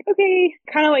was like, okay,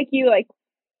 kind of like you, like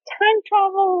time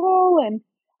travel. And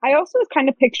I also was kind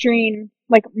of picturing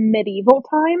like medieval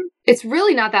time. It's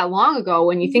really not that long ago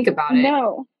when you think about it.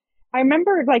 No. I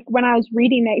remember like when I was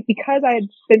reading it, because I had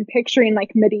been picturing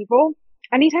like medieval,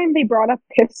 anytime they brought up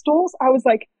pistols, I was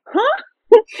like, huh?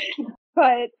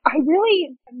 But I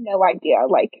really have no idea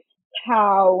like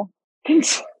how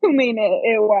consuming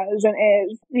it was and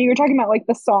is. And you were talking about like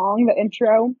the song, the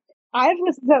intro. I've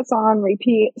listened to that song on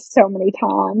repeat so many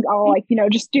times. I'll like, you know,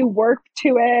 just do work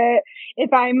to it.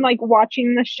 If I'm like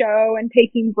watching the show and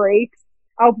taking breaks,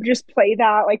 I'll just play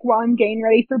that like while I'm getting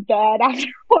ready for bed after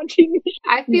watching the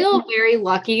show. I feel very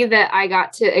lucky that I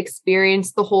got to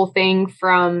experience the whole thing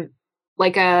from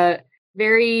like a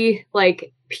very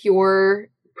like pure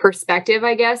perspective,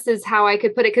 I guess is how I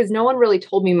could put it, because no one really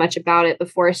told me much about it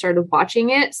before I started watching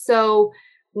it. So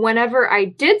whenever I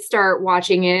did start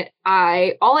watching it,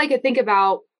 all I could think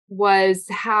about was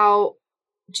how,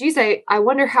 geez, I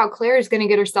wonder how Claire is going to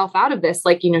get herself out of this.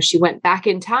 Like, she went back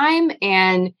in time,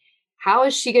 and how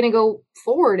is she going to go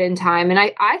forward in time? And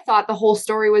I thought the whole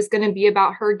story was going to be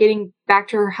about her getting back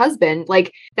to her husband.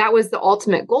 Like, that was the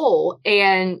ultimate goal.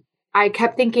 And I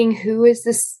kept thinking, who is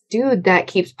this dude that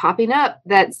keeps popping up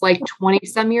that's like 20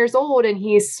 some years old, and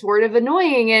he's sort of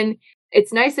annoying, and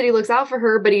it's nice that he looks out for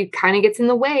her, but he kind of gets in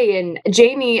the way. And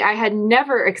Jamie, I had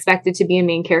never expected to be a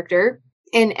main character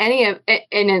in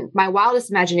in my wildest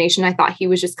imagination. I thought he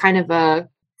was just kind of a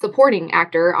supporting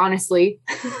actor, honestly.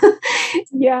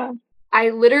 Yeah.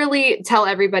 I literally tell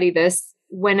everybody this.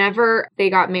 Whenever they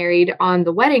got married on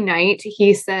the wedding night,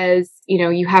 he says,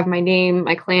 you have my name,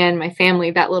 my clan, my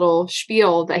family, that little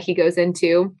spiel that he goes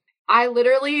into. I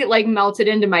literally like melted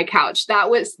into my couch. That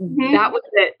was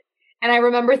it. And I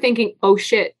remember thinking, oh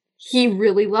shit, he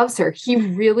really loves her. He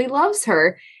really loves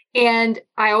her. And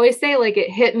I always say, like,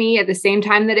 it hit me at the same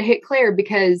time that it hit Claire,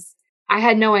 because I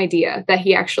had no idea that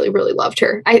he actually really loved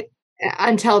her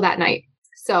until that night.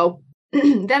 So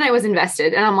then I was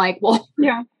invested, and I'm like, well,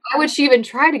 yeah. Why would she even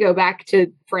try to go back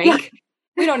to Frank?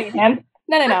 We don't need him.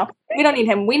 No. We don't need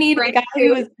him. We need Frank a guy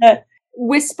who is to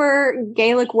whisper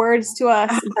Gaelic words to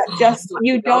us that just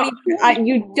you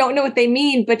don't know what they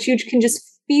mean, but you can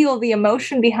just feel the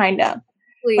emotion behind them.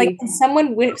 Please. Like, can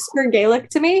someone whisper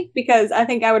Gaelic to me? Because I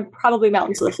think I would probably melt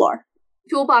into the floor.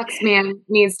 Toolbox Man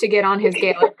needs to get on his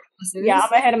Gaelic lessons. Yeah, I'm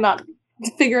gonna hit him up.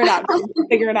 Figure it out.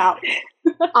 Figure it out.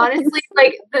 Honestly,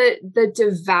 like the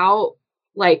devout,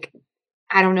 like,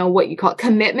 I don't know what you call it,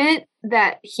 commitment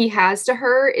that he has to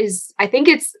her is, I think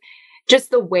it's just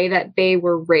the way that they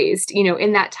were raised,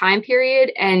 in that time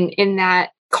period and in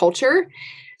that culture.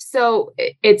 So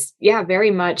it's,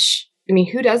 very much,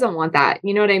 who doesn't want that?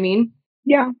 You know what I mean?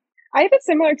 Yeah. I have a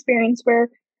similar experience where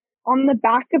on the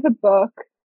back of the book,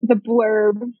 the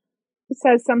blurb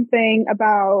says something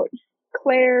about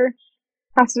Claire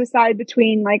has to decide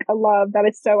between like a love that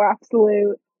is so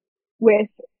absolute with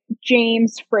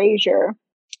James Fraser.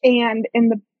 And in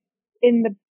the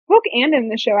book and in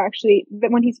the show, actually,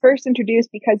 that when he's first introduced,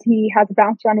 because he has a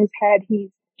bounce around his head,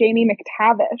 he's Jamie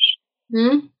McTavish.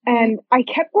 Mm-hmm. And I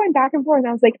kept going back and forth, and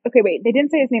I was like, okay, wait, they didn't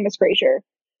say his name is Fraser.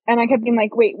 And I kept being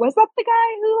like, wait, was that the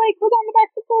guy who like was on the back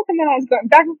of the book? And then I was going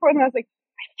back and forth, and I was like,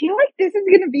 I feel like this is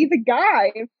gonna be the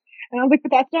guy. And I was like,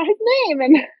 but that's not his name.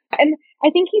 And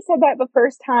I think he said that the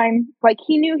first time, like,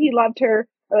 he knew he loved her,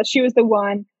 or that she was the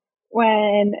one,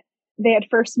 when they had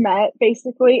first met,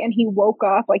 basically, and he woke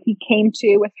up, like, he came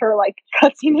to with her, like,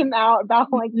 cussing him out about,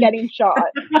 like, getting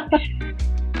shot.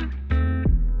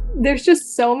 There's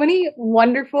just so many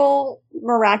wonderful,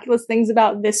 miraculous things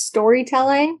about this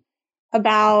storytelling,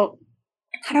 about,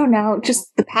 I don't know,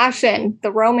 just the passion,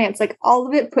 the romance, like, all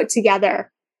of it put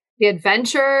together. The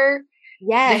adventure.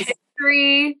 Yes. The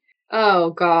history. Oh,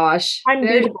 gosh.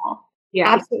 Unbeatable. Yeah.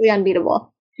 Absolutely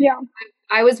unbeatable. Yeah.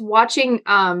 I was watching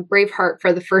Braveheart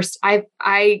for the first, I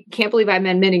can't believe I'm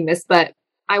admitting this, but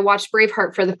I watched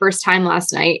Braveheart for the first time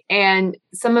last night, and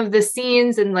some of the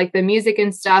scenes and like the music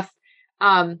and stuff,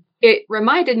 it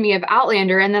reminded me of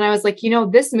Outlander. And then I was like,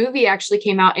 this movie actually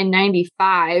came out in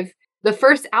 95. The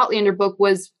first Outlander book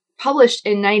was published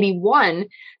in 91.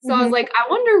 So I was like, I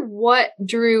wonder what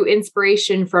drew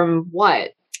inspiration from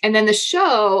what. And then the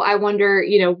show, I wonder,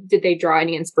 did they draw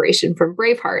any inspiration from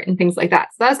Braveheart and things like that?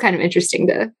 So that was kind of interesting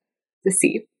to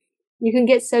see. You can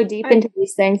get so deep into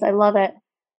these things. I love it.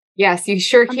 Yes, you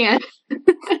sure can.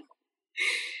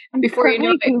 Before you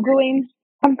know it.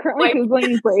 I'm currently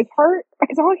Googling Braveheart,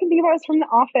 because all I can think about is from The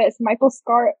Office. Michael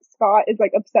Scott is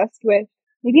like obsessed with,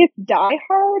 maybe it's Die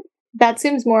Hard? That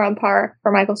seems more on par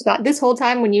for Michael Scott. This whole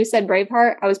time when you said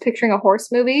Braveheart, I was picturing a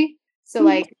horse movie. So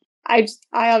like, I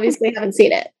obviously haven't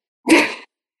seen it.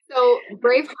 So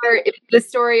Braveheart is the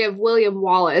story of William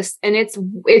Wallace, and it's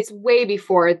way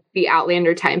before the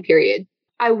Outlander time period.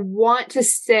 I want to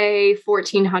say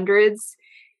 1400s,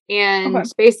 and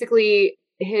basically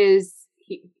I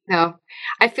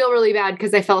feel really bad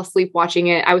because I fell asleep watching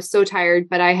it. I was so tired,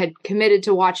 but I had committed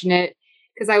to watching it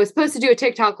because I was supposed to do a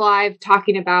TikTok live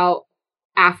talking about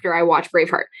after I watched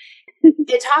Braveheart.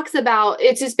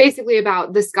 It's just basically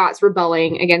about the Scots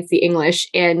rebelling against the English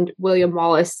and William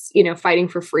Wallace, fighting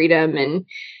for freedom. And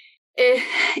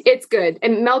it's good.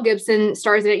 And Mel Gibson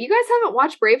stars in it. You guys haven't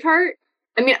watched Braveheart?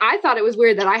 I mean, I thought it was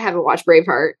weird that I haven't watched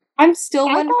Braveheart. I'm still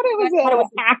I wondering. thought it was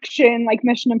an action, like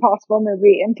Mission Impossible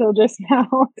movie until just now.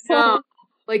 So. No,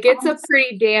 like it's a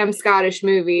pretty damn Scottish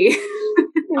movie.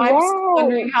 I'm still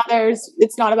wondering how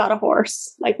it's not about a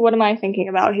horse. Like, what am I thinking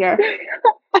about here?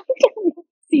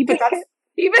 Seabiscuit.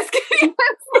 Seabiscuit.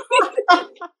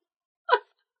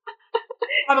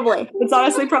 Probably. It's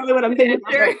honestly probably what I'm thinking.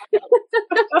 Sure.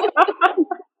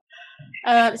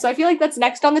 So I feel like that's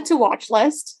next on the to watch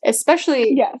list,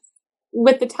 especially Yes.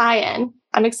 with the tie-in.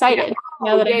 I'm excited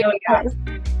now that I know it is.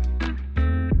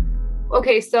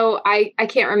 Okay, so I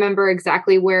can't remember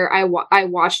exactly where I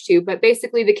watched to, but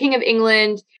basically the King of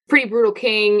England, pretty brutal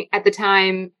king at the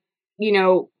time, you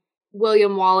know,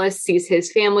 William Wallace sees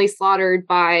his family slaughtered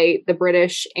by the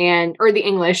British or the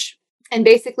English, and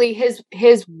basically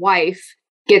his wife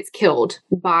gets killed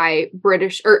by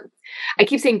British, or I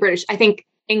keep saying British, I think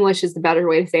English is the better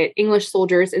way to say it, English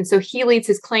soldiers, and so he leads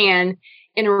his clan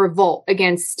in a revolt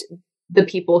against the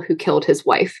people who killed his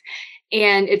wife.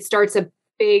 And it starts a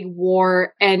big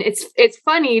war, and it's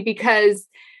funny because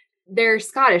they're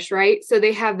Scottish, right? So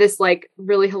they have this like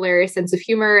really hilarious sense of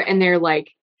humor, and they're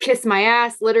like, kiss my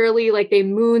ass, literally, like they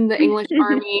moon the English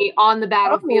army on the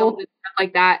battlefield and stuff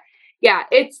like that. Yeah,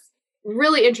 it's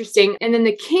really interesting. And then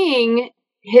the king,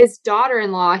 his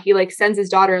daughter-in-law, he like sends his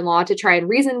daughter-in-law to try and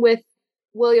reason with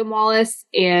William Wallace,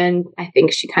 and I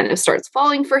think she kind of starts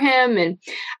falling for him. And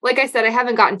like I said, I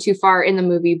haven't gotten too far in the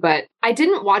movie, but I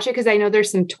didn't watch it because I know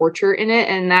there's some torture in it,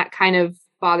 and that kind of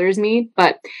bothers me.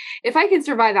 But if I can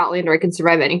survive Outlander, I can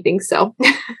survive anything. So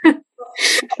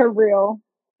For real.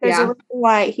 There's a reason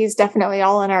why he's definitely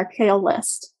all on our kill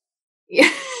list.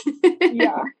 Yeah.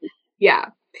 Yeah. Yeah.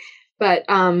 But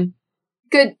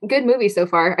good movie so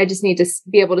far. I just need to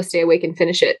be able to stay awake and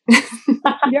finish it.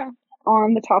 Yeah.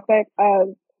 On the topic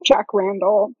of Jack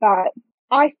Randall, that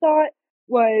I thought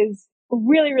was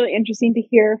really, really interesting to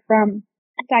hear from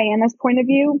Diana's point of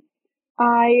view.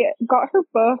 I got her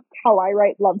book, How I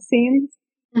Write Love Scenes,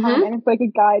 and it's like a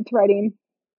guide to writing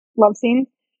love scenes.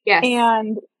 Yes.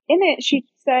 And in it, she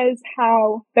says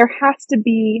how there has to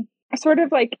be a sort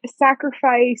of like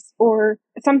sacrifice or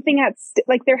something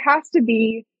like there has to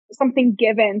be something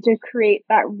given to create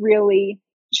that really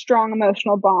strong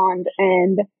emotional bond.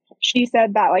 And she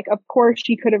said that, like, of course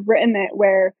she could have written it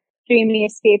where Jamie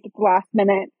escaped at the last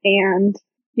minute and,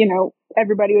 you know,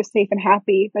 everybody was safe and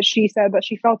happy. But she said that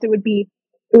she felt it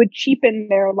would cheapen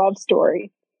their love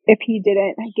story if he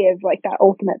didn't give like that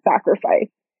ultimate sacrifice.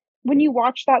 When you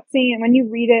watch that scene, when you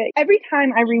read it, every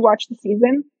time I rewatch the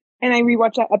season and I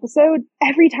rewatch that episode,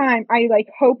 every time I like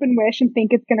hope and wish and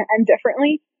think it's going to end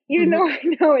differently, even though I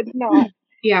know it's not.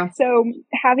 Yeah. So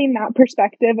having that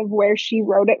perspective of where she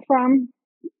wrote it from,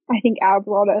 I think adds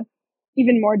a lot of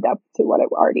even more depth to what it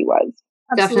already was.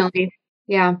 Definitely.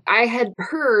 Yeah. I had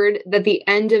heard that the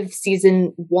end of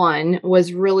season 1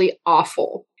 was really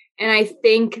awful. And I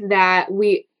think that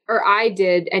I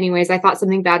did anyways, I thought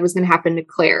something bad was going to happen to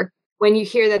Claire. When you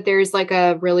hear that there's like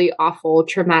a really awful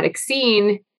traumatic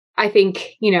scene, I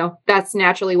think, you know, that's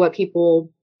naturally what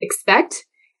people expect.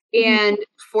 And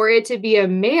for it to be a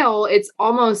male, it's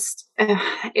almost,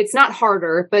 it's not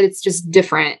harder, but it's just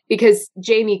different because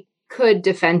Jamie could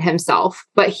defend himself,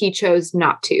 but he chose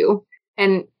not to.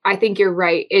 And I think you're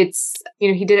right. It's, you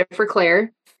know, he did it for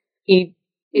Claire. It's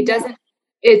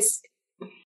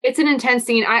an intense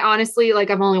scene. I honestly, like,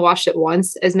 I've only watched it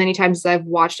once, as many times as I've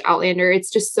watched Outlander.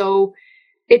 It's just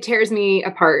it tears me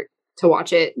apart to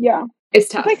watch it. Yeah. It's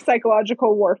tough. It's like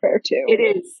psychological warfare too.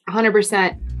 It is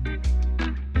 100%.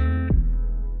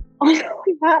 On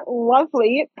that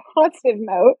lovely positive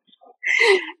note.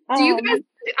 Do you guys,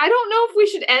 I don't know if we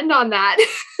should end on that.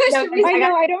 No,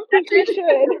 I don't think we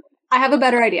should. I have a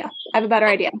better idea.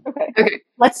 Okay.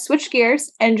 Let's switch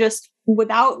gears and just,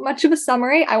 without much of a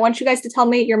summary, I want you guys to tell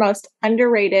me your most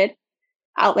underrated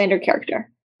Outlander character.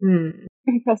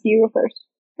 Because you go first.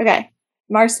 Okay.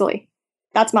 Marcelly.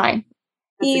 That's mine.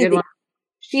 That's a good one.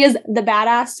 She is the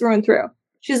badass through and through.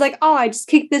 She's like, oh, I just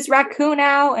kicked this raccoon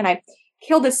out and I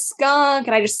killed a skunk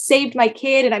and I just saved my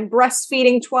kid and I'm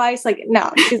breastfeeding twice. Like,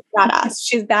 no, she's badass.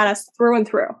 She's badass through and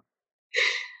through.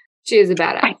 She is a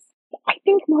badass. I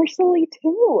think Marcelly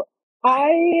too.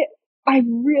 I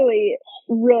really,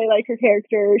 really like her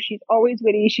character. She's always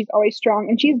witty. She's always strong.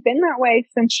 And she's been that way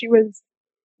since she was,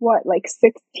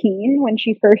 16 when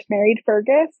she first married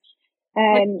Fergus.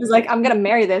 And she's like, I'm going to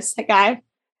marry this guy.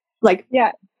 Like,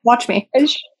 yeah, watch me. And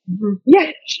she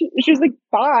was like,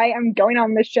 bye, I'm going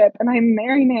on this ship and I'm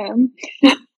marrying him.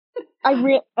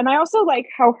 And I also like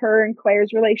how her and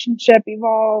Claire's relationship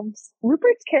evolves.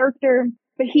 Rupert's character,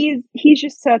 but he's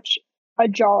just such a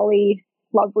jolly,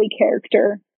 lovely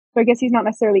character. So I guess he's not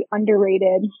necessarily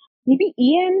underrated. Maybe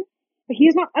Ian, but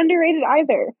he's not underrated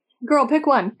either. Girl, pick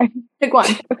one. Pick one.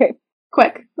 Okay.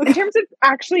 Quick. In terms of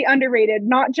actually underrated,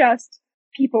 not just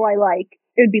people I like,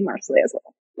 it would be Marcelly as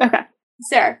well. Okay.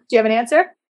 Sarah, do you have an answer?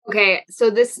 Okay,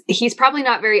 so he's probably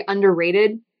not very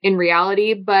underrated in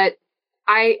reality, but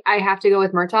I have to go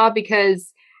with Murtaugh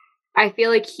because I feel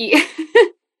like he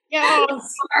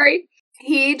Yes. sorry.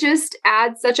 He just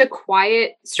adds such a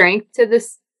quiet strength to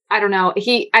this. I don't know.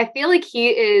 I feel like he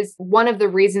is one of the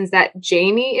reasons that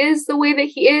Jamie is the way that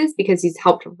he is because he's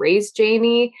helped raise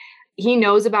Jamie. He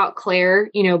knows about Claire,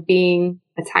 being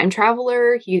a time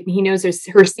traveler. He knows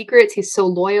her secrets. He's so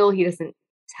loyal. He doesn't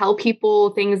tell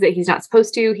people things that he's not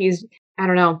supposed to. I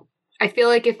don't know. I feel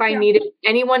like if I needed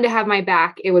anyone to have my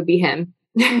back, it would be him.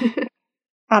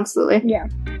 Absolutely. Yeah.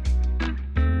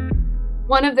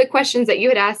 One of the questions that you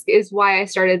had asked is why I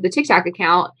started the TikTok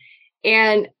account.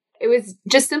 And it was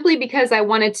just simply because I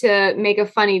wanted to make a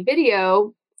funny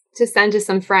video to send to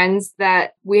some friends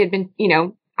that we had been,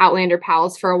 Outlander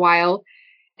pals for a while.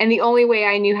 And the only way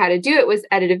I knew how to do it was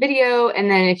edit a video.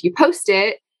 And then if you post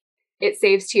it, it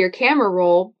saves to your camera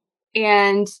roll.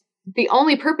 And the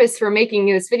only purpose for making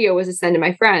this video was to send to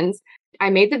my friends.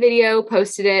 I made the video,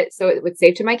 posted it so it would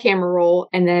save to my camera roll,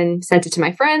 and then sent it to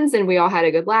my friends. And we all had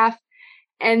a good laugh.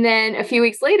 And then a few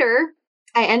weeks later,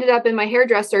 I ended up in my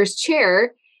hairdresser's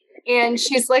chair. And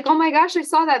she's like, oh my gosh, I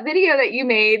saw that video that you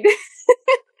made.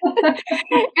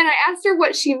 And I asked her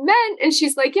what she meant. And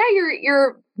she's like, yeah,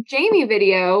 your Jamie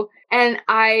video. And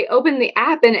I opened the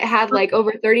app and it had like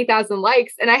over 30,000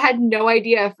 likes. And I had no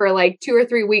idea for like 2 or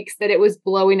 3 weeks that it was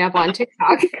blowing up on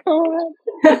TikTok.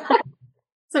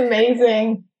 It's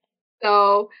amazing.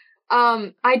 So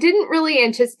I didn't really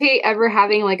anticipate ever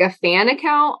having like a fan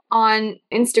account on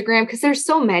Instagram because there's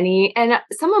so many. And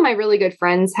some of my really good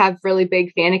friends have really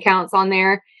big fan accounts on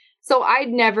there. So I'd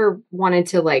never wanted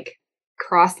to like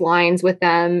cross lines with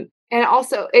them. And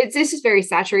also it's just very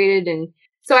saturated. And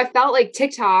so I felt like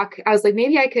TikTok, I was like,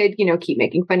 maybe I could, keep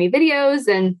making funny videos.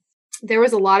 And there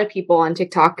was a lot of people on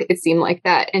TikTok, it seemed like,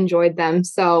 that enjoyed them.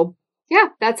 So yeah,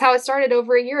 that's how it started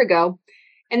over a year ago.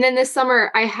 And then this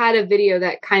summer, I had a video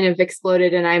that kind of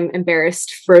exploded, and I'm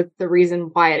embarrassed for the reason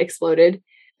why it exploded.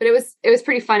 But it was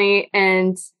pretty funny,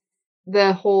 and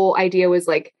the whole idea was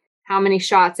like how many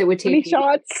shots it would take. Many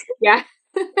shots. Yeah.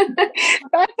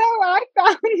 That's how I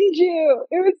found you.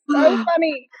 It was so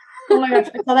funny. Oh my gosh,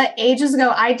 I saw that ages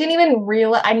ago. I didn't even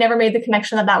realize, I never made the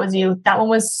connection that was you. That one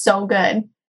was so good.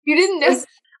 You didn't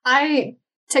know?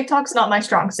 TikTok's not my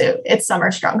strong suit. It's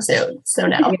Summer's strong suit. So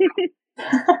no.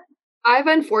 I've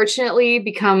unfortunately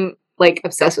become like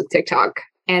obsessed with TikTok,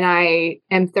 and I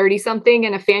am 30 something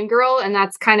and a fangirl, and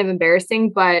that's kind of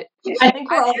embarrassing, but I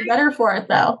think we're all better for it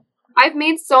though. I've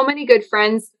made so many good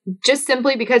friends just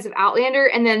simply because of Outlander,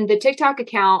 and then the TikTok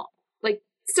account, like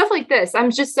stuff like this.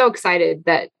 I'm just so excited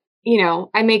that,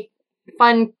 I make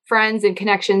fun friends and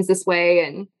connections this way.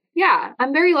 And yeah,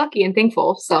 I'm very lucky and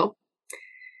thankful. So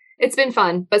it's been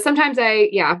fun, but sometimes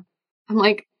I'm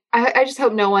like, I just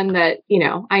hope no one that,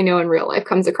 I know in real life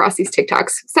comes across these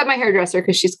TikToks, except my hairdresser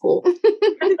because she's cool.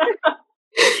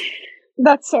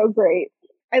 That's so great.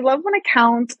 I love when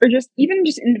accounts or just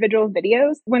individual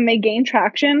videos, when they gain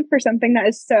traction for something that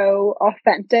is so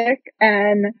authentic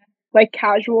and like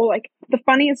casual. Like the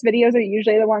funniest videos are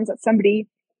usually the ones that somebody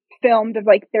filmed of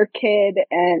like their kid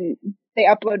and they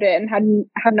upload it and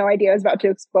had no idea it was about to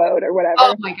explode or whatever.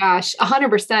 Oh my gosh,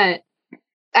 100%.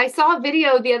 I saw a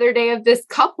video the other day of this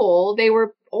couple. They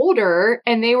were older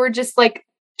and they were just like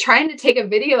trying to take a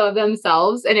video of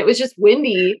themselves, and it was just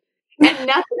windy and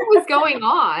nothing was going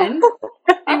on.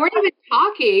 They weren't even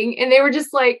talking, and they were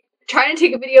just like trying to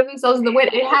take a video of themselves in the wind.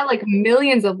 It had like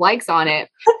millions of likes on it.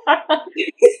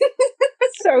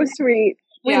 So sweet.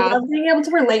 We love being able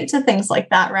to relate to things like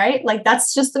that, right? Like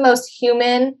that's just the most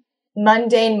human,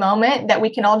 mundane moment that we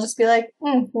can all just be like,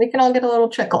 we can all get a little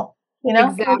trickle,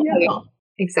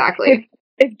 Exactly.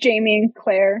 If Jamie and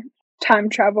Claire time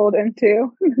traveled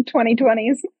into the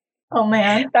 2020s. Oh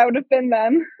man. That would have been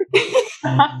them.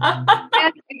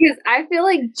 Yes, because I feel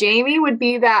like Jamie would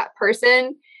be that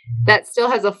person that still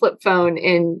has a flip phone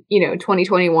in,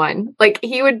 2021. Like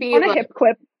he would be on a hip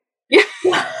clip. Yeah.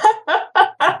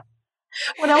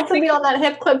 What else would be on that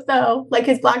hip clip though? Like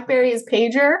his BlackBerry, his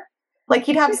pager? Like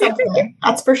he'd have something,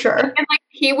 that's for sure. And like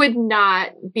he would not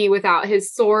be without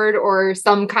his sword or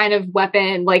some kind of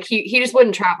weapon. Like he just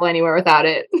wouldn't travel anywhere without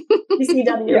it.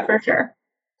 PCW for sure.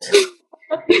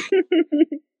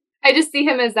 I just see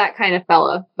him as that kind of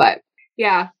fella. But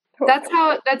yeah, that's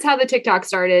how the TikTok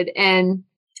started. And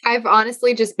I've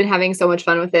honestly just been having so much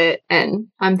fun with it, and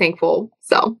I'm thankful.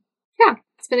 So yeah,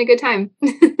 it's been a good time.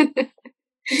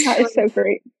 That is so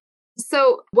great.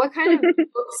 So what kind of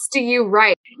books do you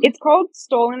write? It's called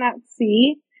Stolen at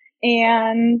Sea,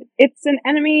 and it's an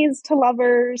enemies to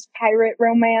lovers pirate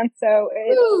romance. So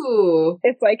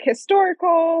it's like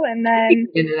historical, and then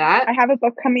into that. I have a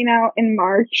book coming out in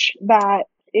March that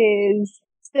is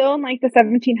still in like the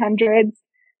 1700s.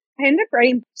 I ended up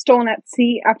writing Stolen at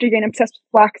Sea after getting obsessed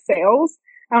with Black Sails.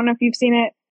 I don't know if you've seen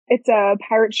it. It's a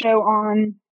pirate show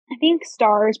on, I think,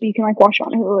 Stars, but you can like watch it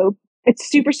on Hulu. It's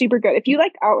super, super good. If you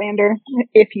liked Outlander,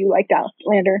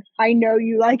 I know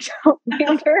you liked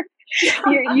Outlander.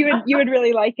 you would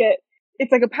really like it.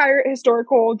 It's like a pirate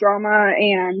historical drama,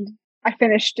 and I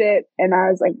finished it, and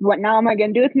I was like, what now am I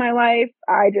going to do with my life?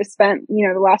 I just spent,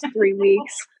 the last 3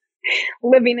 weeks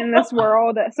living in this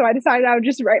world. So I decided I would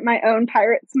just write my own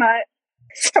pirate smut.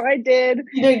 So I did.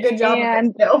 You did a good job and,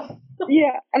 with it too.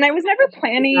 Yeah. And I was never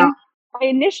planning, I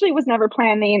initially was never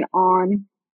planning on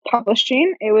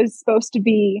publishing. It was supposed to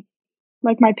be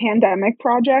like my pandemic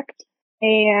project.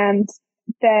 And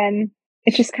then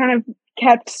it just kind of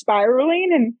kept spiraling,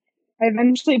 and I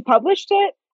eventually published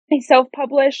it. I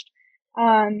self-published.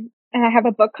 And I have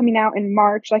a book coming out in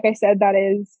March. Like I said, that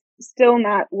is still in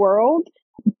that world.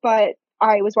 But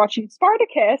I was watching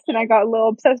Spartacus, and I got a little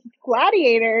obsessed with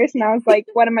gladiators, and I was like,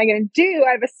 what am I going to do?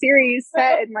 I have a series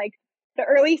set in like the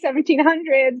early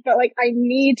 1700s, but like I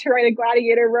need to write a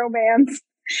gladiator romance.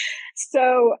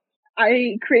 So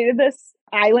I created this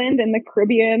island in the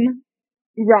Caribbean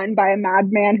run by a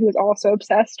madman who is also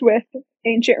obsessed with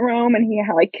ancient Rome, and he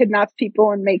like kidnaps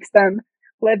people and makes them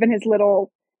live in his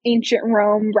little ancient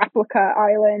Rome replica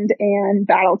island and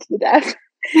battle to the death.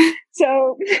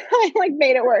 So I like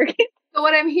made it work. So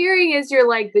what I'm hearing is you're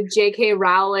like the J.K.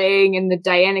 Rowling and the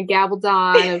Diana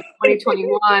Gabaldon of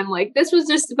 2021. Like this was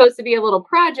just supposed to be a little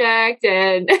project,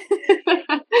 and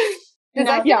because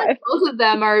I feel like both of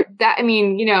them are that. I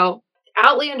mean,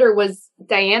 Outlander was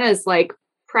Diana's like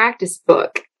practice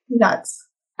book. Nuts.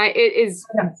 It is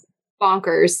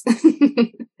bonkers.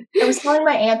 I was telling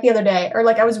my aunt the other day, or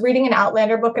like I was reading an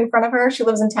Outlander book in front of her. She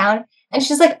lives in town, and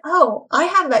she's like, "Oh, I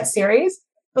have that series,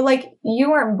 but like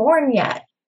you weren't born yet."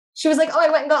 She was like, "Oh, I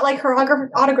went and got like her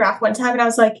autograph one time," and I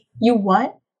was like, "You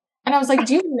what?" And I was like,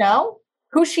 "Do you know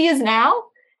who she is now?"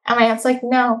 And my aunt's like,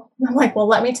 "No." And I'm like, "Well,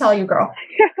 let me tell you, girl.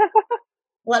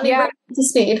 Let me bring you to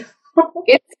speed."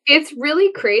 It's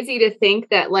really crazy to think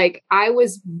that like I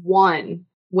was 1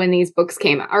 when these books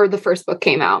came out, or the first book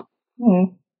came out.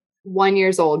 1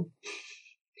 year old.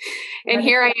 And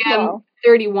here I am,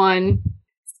 31,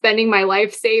 spending my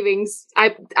life savings.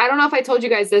 I don't know if I told you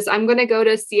guys this. I'm going to go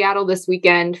to Seattle this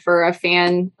weekend for a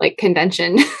fan like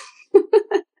convention.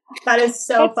 That is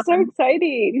so fun. So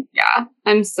exciting. Yeah,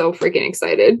 I'm so freaking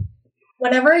excited.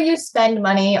 Whenever you spend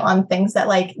money on things that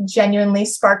like genuinely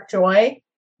spark joy,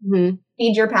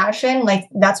 feed your passion, like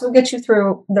that's what gets you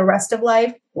through the rest of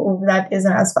life that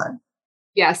isn't as fun.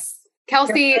 Yes.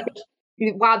 Kelsey,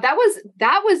 wow, that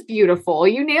was beautiful.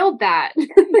 You nailed that.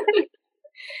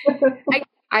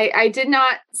 I did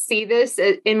not see this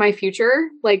in my future,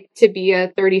 like to be a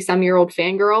 30-some-year-old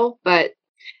fangirl, but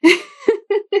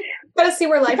gotta see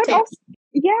where life takes.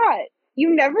 Yeah,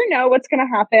 you never know what's gonna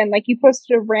happen. Like you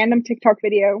posted a random TikTok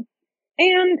video,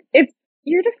 and if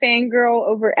you're the fangirl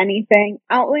over anything,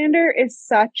 Outlander is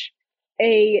such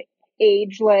a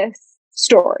ageless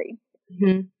story.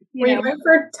 Were you going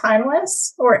for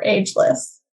timeless or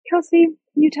ageless? Kelsey,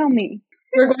 you tell me.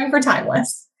 We're going for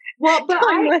timeless. Well, but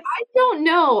I don't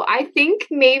know. I think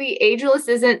maybe ageless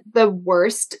isn't the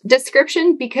worst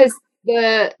description, because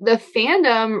the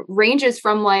fandom ranges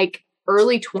from like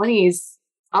early 20s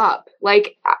up.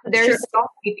 Like there's so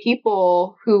many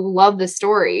people who love the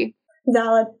story.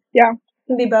 Valid. Yeah.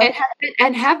 Can be both.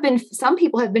 And have been, some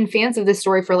people have been fans of this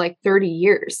story for like 30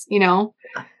 years,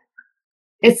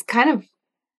 It's kind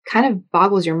of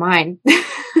boggles your mind.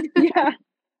 Yeah.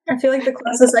 I feel like the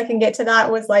closest I can get to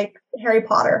that was like Harry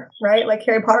Potter, right? Like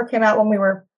Harry Potter came out when we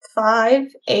were 5,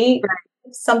 8,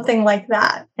 something like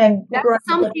that. And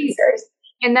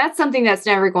that's something that's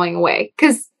never going away,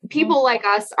 because people like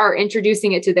us are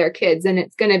introducing it to their kids, and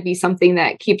it's going to be something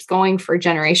that keeps going for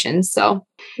generations. So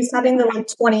just having the like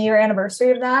 20-year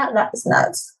anniversary of that is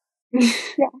nuts.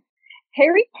 Yeah.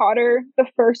 Harry Potter, the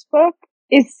first book,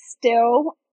 is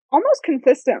still almost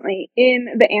consistently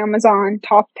in the Amazon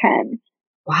top 10.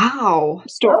 Wow.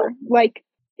 Store. Like,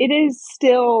 it is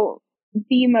still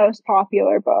the most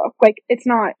popular book. Like, it's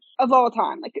not of all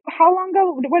time. Like, how long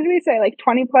ago? What did we say? Like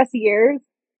 20 plus years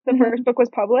the first book was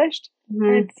published,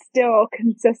 and it's still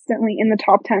consistently in the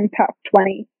top 10, top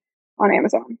 20 on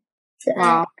Amazon.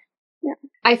 Wow. Yeah.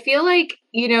 I feel like,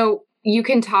 you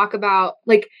can talk about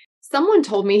like someone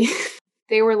told me,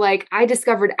 they were like, I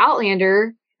discovered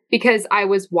Outlander because I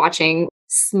was watching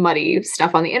smutty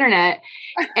stuff on the internet.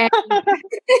 And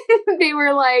they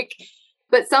were like,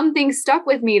 but something stuck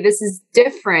with me. This is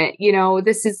different.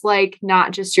 This is like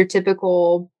not just your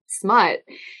typical smut.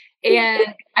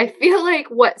 And I feel like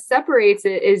what separates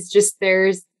it is just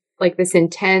there's like this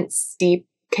intense, deep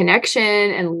connection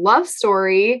and love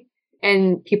story,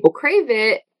 and people crave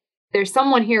it. There's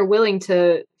someone here willing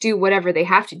to do whatever they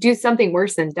have to do, something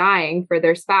worse than dying for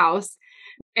their spouse.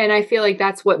 And I feel like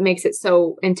that's what makes it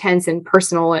so intense and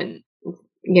personal and,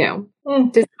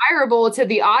 desirable to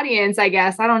the audience, I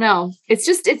guess. I don't know. It's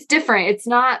different.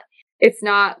 It's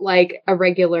not like a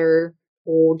regular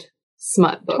old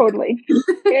smut book. Totally.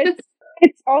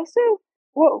 It's also,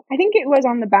 well, I think it was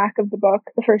on the back of the book,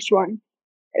 the first one.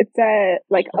 It's a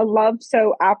love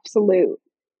so absolute.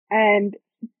 And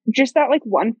just that like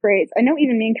one phrase, I know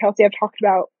even me and Kelsey have talked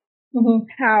about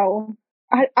how,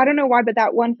 I don't know why, but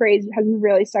that one phrase has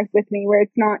really stuck with me, where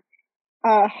it's not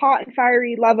a hot and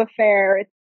fiery love affair.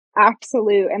 It's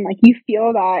absolute. And like, you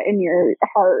feel that in your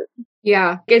heart.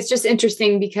 Yeah. It's just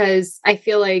interesting because I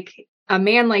feel like a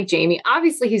man like Jamie,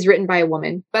 obviously he's written by a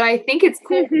woman, but I think it's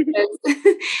cool because,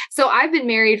 so I've been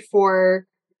married for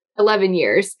 11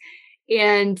 years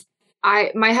and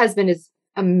my husband is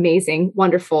amazing,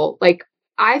 wonderful. Like,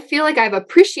 I feel like I've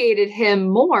appreciated him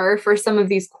more for some of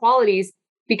these qualities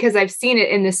because I've seen it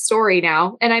in this story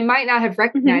now, and I might not have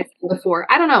recognized him before.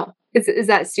 I don't know. Is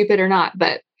that stupid or not?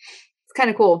 But it's kind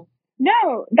of cool.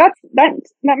 No, that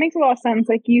makes a lot of sense.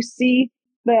 Like, you see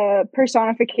the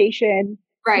personification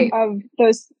of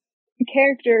those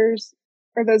characters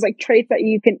or those like traits that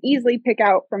you can easily pick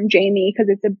out from Jamie because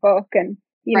it's a book and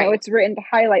it's written to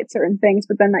highlight certain things,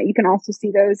 but then that you can also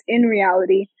see those in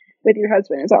reality with your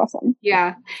husband is awesome.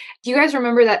 Yeah. Do you guys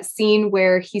remember that scene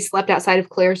where he slept outside of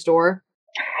Claire's door?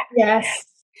 Yes.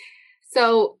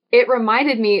 So it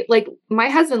reminded me, like, my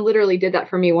husband literally did that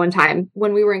for me one time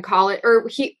when we were in college,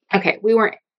 we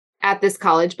weren't at this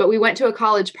college, but we went to a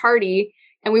college party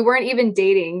and we weren't even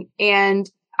dating. And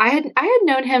I had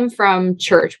known him from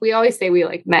church. We always say we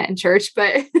like met in church,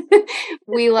 but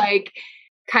we like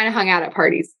kind of hung out at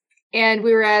parties, and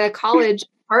we were at a college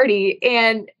party.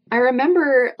 And I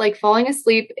remember like falling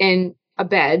asleep in a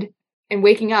bed and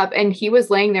waking up, and he was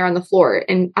laying there on the floor.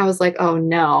 And I was like, oh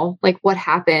no, like what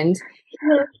happened?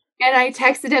 And I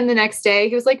texted him the next day.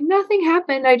 He was like, nothing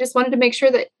happened. I just wanted to make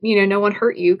sure that, no one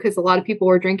hurt you, because a lot of people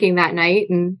were drinking that night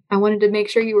and I wanted to make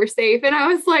sure you were safe. And I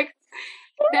was like,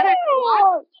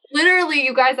 literally,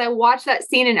 you guys, I watched that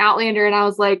scene in Outlander and I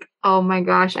was like, oh my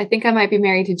gosh, I think I might be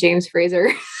married to James Fraser.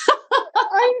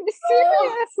 I'm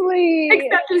seriously.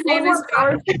 Except his name is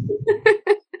Garth.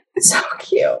 So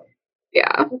cute.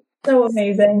 Yeah. So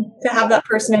amazing to have that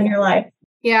person in your life.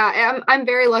 Yeah, I'm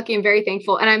very lucky and very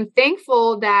thankful. And I'm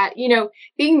thankful that,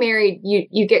 being married,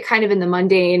 you get kind of in the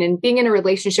mundane and being in a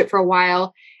relationship for a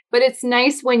while. But it's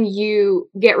nice when you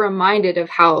get reminded of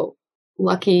how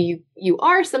lucky you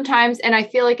are sometimes. And I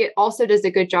feel like it also does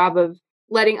a good job of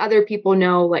letting other people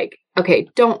know, like, okay,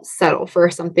 don't settle for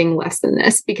something less than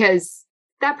this, because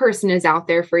that person is out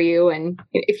there for you. And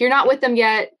if you're not with them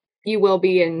yet, you will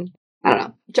be. And I don't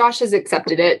know, Josh has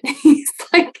accepted it. He's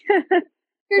like,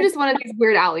 you're just one of these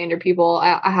weird Outlander people.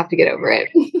 I have to get over it.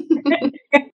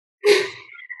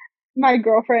 My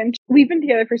girlfriend, we've been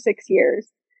together for 6 years,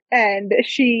 and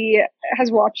she has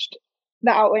watched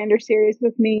the Outlander series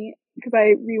with me because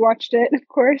I rewatched it, of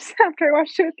course, after I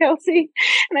watched it with Kelsey,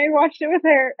 and I watched it with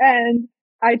her. And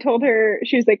I told her,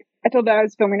 I told her I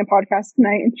was filming a podcast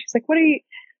tonight, and she's like, what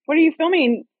are you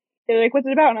filming? They're like, what's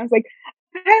it about? And I was like,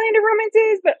 Highlander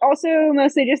romances, but also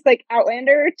mostly just like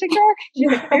Outlander TikTok. She's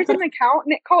like, there's an account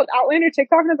called Outlander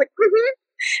TikTok, and I was like,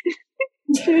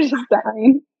 She was just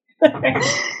dying.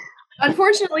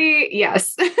 Unfortunately,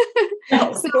 yes.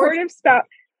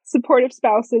 Supportive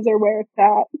spouses are where it's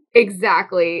at.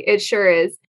 Exactly. It sure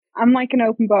is. I'm like an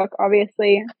open book,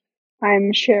 obviously.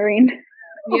 I'm sharing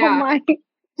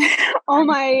all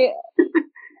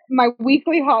my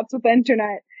weekly hots with the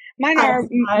internet. Mine are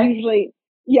usually,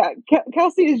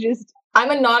 Kelsey is just...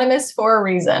 I'm anonymous for a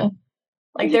reason.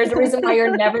 Like, there's a reason why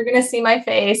you're never going to see my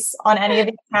face on any of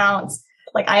the accounts.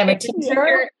 Like, I am a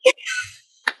teacher.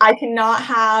 I cannot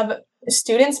have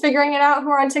students figuring it out who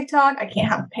are on TikTok. I can't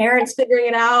have parents figuring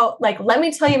it out. Like, let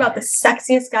me tell you about the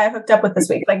sexiest guy I hooked up with this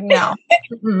week. Like, no.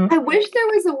 I wish there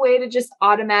was a way to just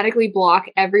automatically block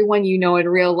everyone you know in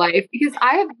real life, because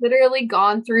I have literally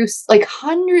gone through like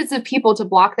hundreds of people to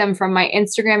block them from my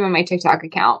Instagram and my TikTok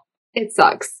account. It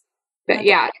sucks. But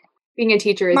yeah, being a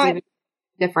teacher is even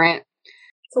different.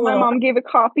 So my mom gave a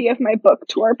copy of my book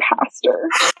to our pastor.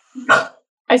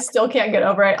 I still can't get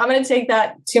over it. I'm going to take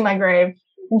that to my grave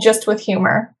just with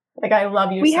humor. Like, I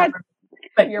love you, Summer,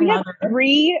 but your mother. Had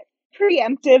 3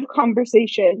 preemptive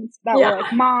conversations that were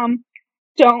like, Mom,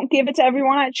 don't give it to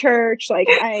everyone at church. Like,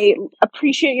 I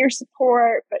appreciate your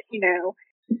support, but, you know,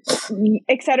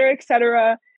 et cetera, et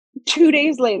cetera. 2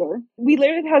 days later, we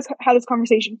literally had this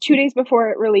conversation 2 days before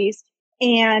it released.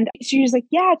 And she was like,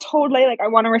 yeah, totally. Like, I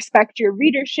want to respect your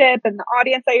readership and the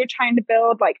audience that you're trying to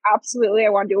build. Like, absolutely. I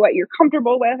want to do what you're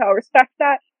comfortable with. I'll respect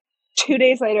that. 2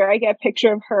 days later, I get a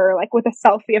picture of her, like, with a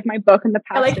selfie of my book and the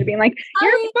pastor being like,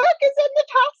 your book is in the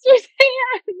pastor's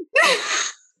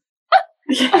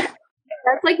hands.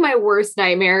 That's like my worst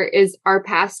nightmare is our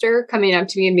pastor coming up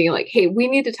to me and being like, hey, we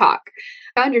need to talk.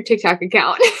 I found your TikTok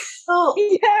account. Oh,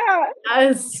 yeah.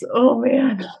 Yes. Oh,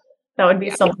 man. That would be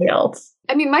something else.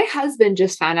 I mean, my husband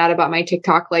just found out about my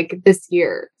TikTok like this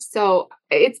year. So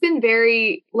it's been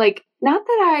very like, not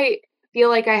that I feel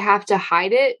like I have to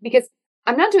hide it because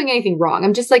I'm not doing anything wrong.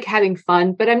 I'm just like having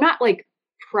fun, but I'm not like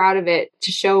proud of it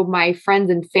to show my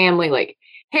friends and family like,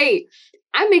 hey,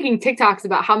 I'm making TikToks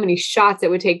about how many shots it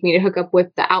would take me to hook up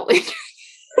with the Outlander.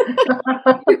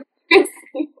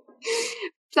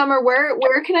 Summer,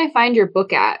 where can I find your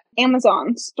book at?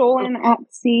 Amazon, Stolen at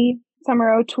Sea,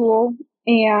 Summer O'Toole.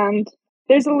 And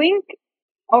there's a link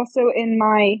also in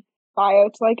my bio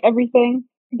to like everything.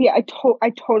 Yeah,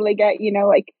 I totally get, you know,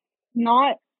 like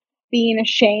not being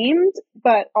ashamed,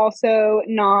 but also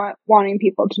not wanting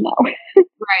people to know.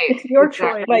 Right. It's your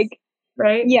choice. Like,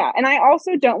 right? Yeah. And I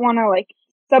also don't want to like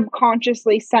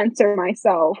subconsciously censor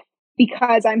myself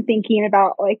because I'm thinking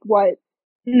about like what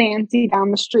Nancy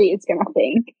down the street is going to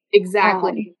think.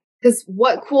 Exactly. Because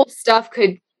what cool stuff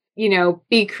could, you know,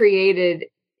 be created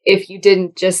if you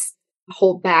didn't just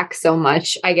hold back so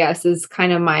much, I guess, is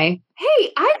kind of my,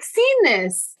 hey, I've seen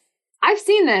this.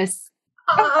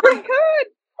 Oh my God.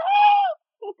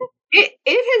 It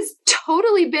has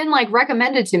totally been like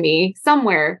recommended to me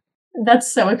somewhere.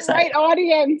 That's so exciting. Right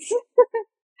audience.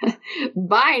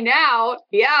 Buy now.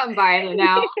 Yeah, I'm buying it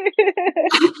now.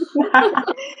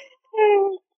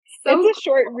 It's a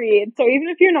short read, so even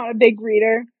if you're not a big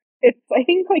reader, it's I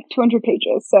think like 200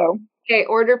 pages. So okay,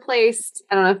 order placed.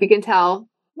 I don't know if you can tell.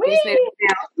 Just made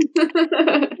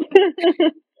it now.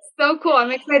 So cool.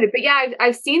 I'm excited. But yeah,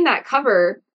 I've seen that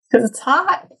cover. Because it's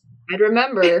hot. I'd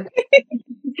remember.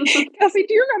 Kelsey,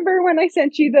 do you remember when I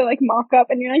sent you the like mock-up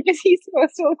and you're like, is he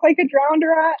supposed to look like a drowned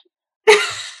rat?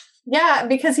 Yeah,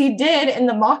 because he did in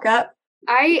the mock-up.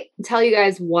 I tell you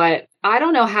guys what, I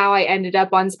don't know how I ended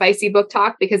up on Spicy Book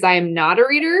Talk because I am not a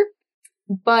reader,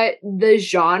 but the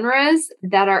genres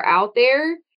that are out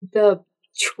there, the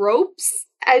tropes,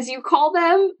 as you call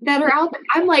them, that are out there,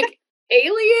 I'm like,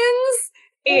 aliens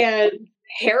and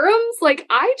harems, like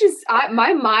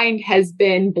my mind has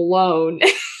been blown.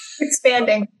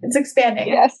 Expanding. It's expanding.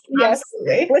 Yes.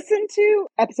 Absolutely. Listen to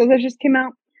episodes that just came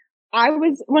out. I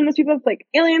was one of those people that's like,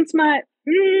 alien smut.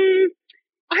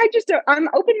 I'm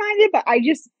open-minded, but I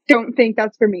just don't think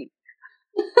that's for me.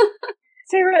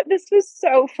 Sarah, this was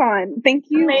so fun. Thank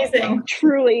you. Amazing.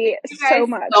 Truly so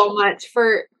much. So much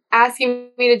for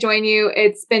asking me to join you.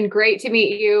 It's been great to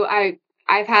meet you.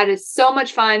 I've had so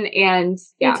much fun, and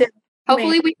yeah,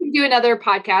 hopefully we can do another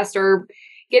podcast or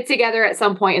get together at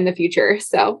some point in the future.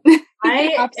 So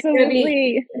I absolutely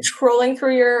be trolling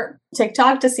through your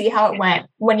TikTok to see how it went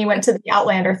when you went to the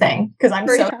Outlander thing, because I'm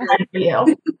so excited for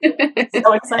you.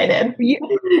 So excited.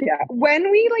 Yeah.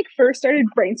 When we like first started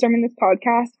brainstorming this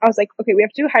podcast, I was like, okay, we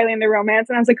have to do Highlander romance,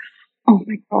 and I was like, oh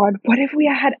my God, what if we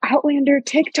had Outlander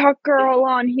TikTok girl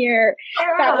on here?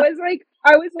 That was like,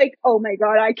 I was like, oh my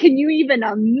God, can you even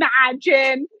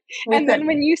imagine? And then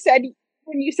when you said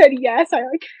yes, I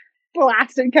like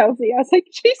blasted Kelsey. I was like,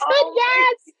 she said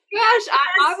yes. Gosh,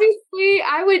 obviously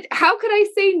I would. How could I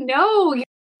say no?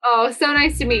 Oh, so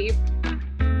nice to meet you.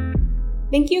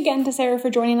 Thank you again to Sarah for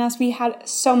joining us. We had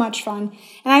so much fun.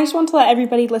 And I just want to let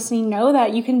everybody listening know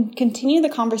that you can continue the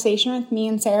conversation with me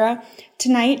and Sarah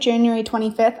tonight, January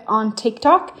 25th, on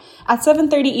TikTok at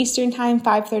 7:30 Eastern Time,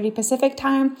 5:30 Pacific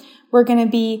Time. We're going to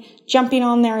be jumping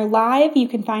on there live. You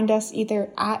can find us either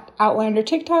at Outlander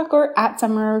TikTok or at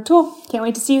Summer O'Toole. Can't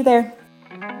wait to see you there.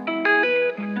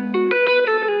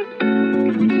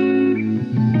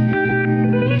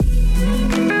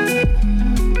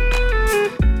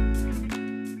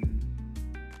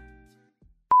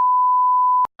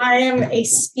 I am a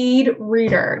speed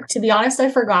reader. To be honest,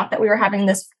 I forgot that we were having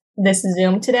this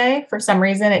Zoom today. For some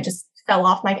reason, it just fell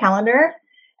off my calendar,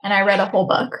 and I read a whole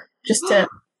book just to,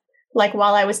 like,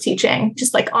 while I was teaching,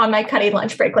 just like on my cutting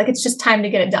lunch break. Like, it's just time to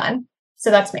get it done.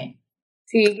 So that's me.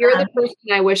 See, you're the person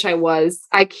I wish I was.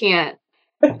 I can't.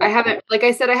 I haven't, like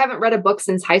I said, I haven't read a book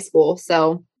since high school.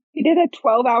 So We did a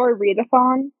 12-hour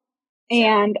readathon,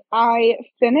 and I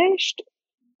finished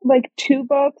like 2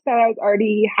 books that I was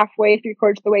already halfway,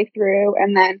 3/4 of the way through,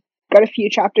 and then got a few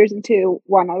chapters into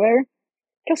one other.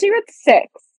 Kelsey read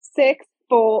 6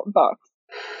 full books.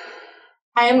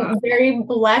 I am very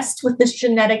blessed with this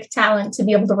genetic talent to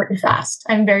be able to read fast.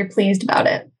 I'm very pleased about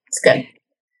it. It's good.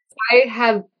 I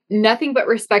have nothing but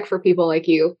respect for people like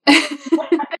you.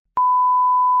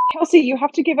 Kelsey, you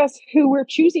have to give us who we're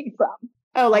choosing from.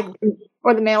 Oh, like,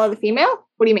 or the male or the female?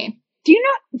 What do you mean? Do you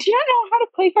not know how to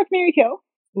play Fuck, Marry, Kill?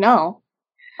 No,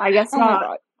 I guess Oh my not.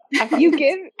 god. I thought- You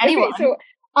give Anyone. Okay, so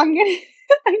I'm gonna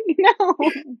no.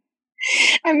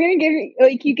 I'm gonna give you,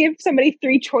 like, you give somebody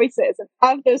 3 choices,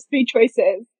 and of those 3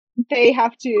 choices, they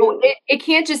have to It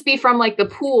can't just be from like the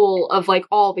pool of like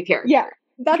all the characters. yeah.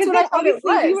 That's Because what I then thought it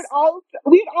obviously was.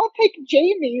 we would all pick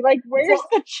Jamie. Like, where's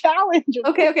the challenge?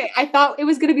 Okay. I thought it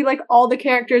was going to be like all the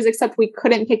characters except we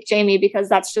couldn't pick Jamie because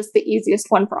that's just the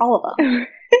easiest one for all of them.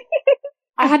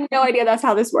 I had no idea that's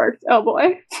how this worked. Oh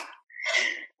boy.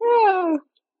 Oh,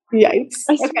 Yikes.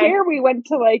 I Okay. swear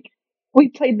we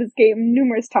played this game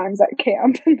numerous times at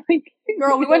camp. And like,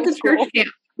 Girl, we went to church camp.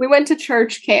 We went to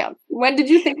church camp. When did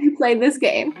you think we played this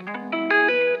game?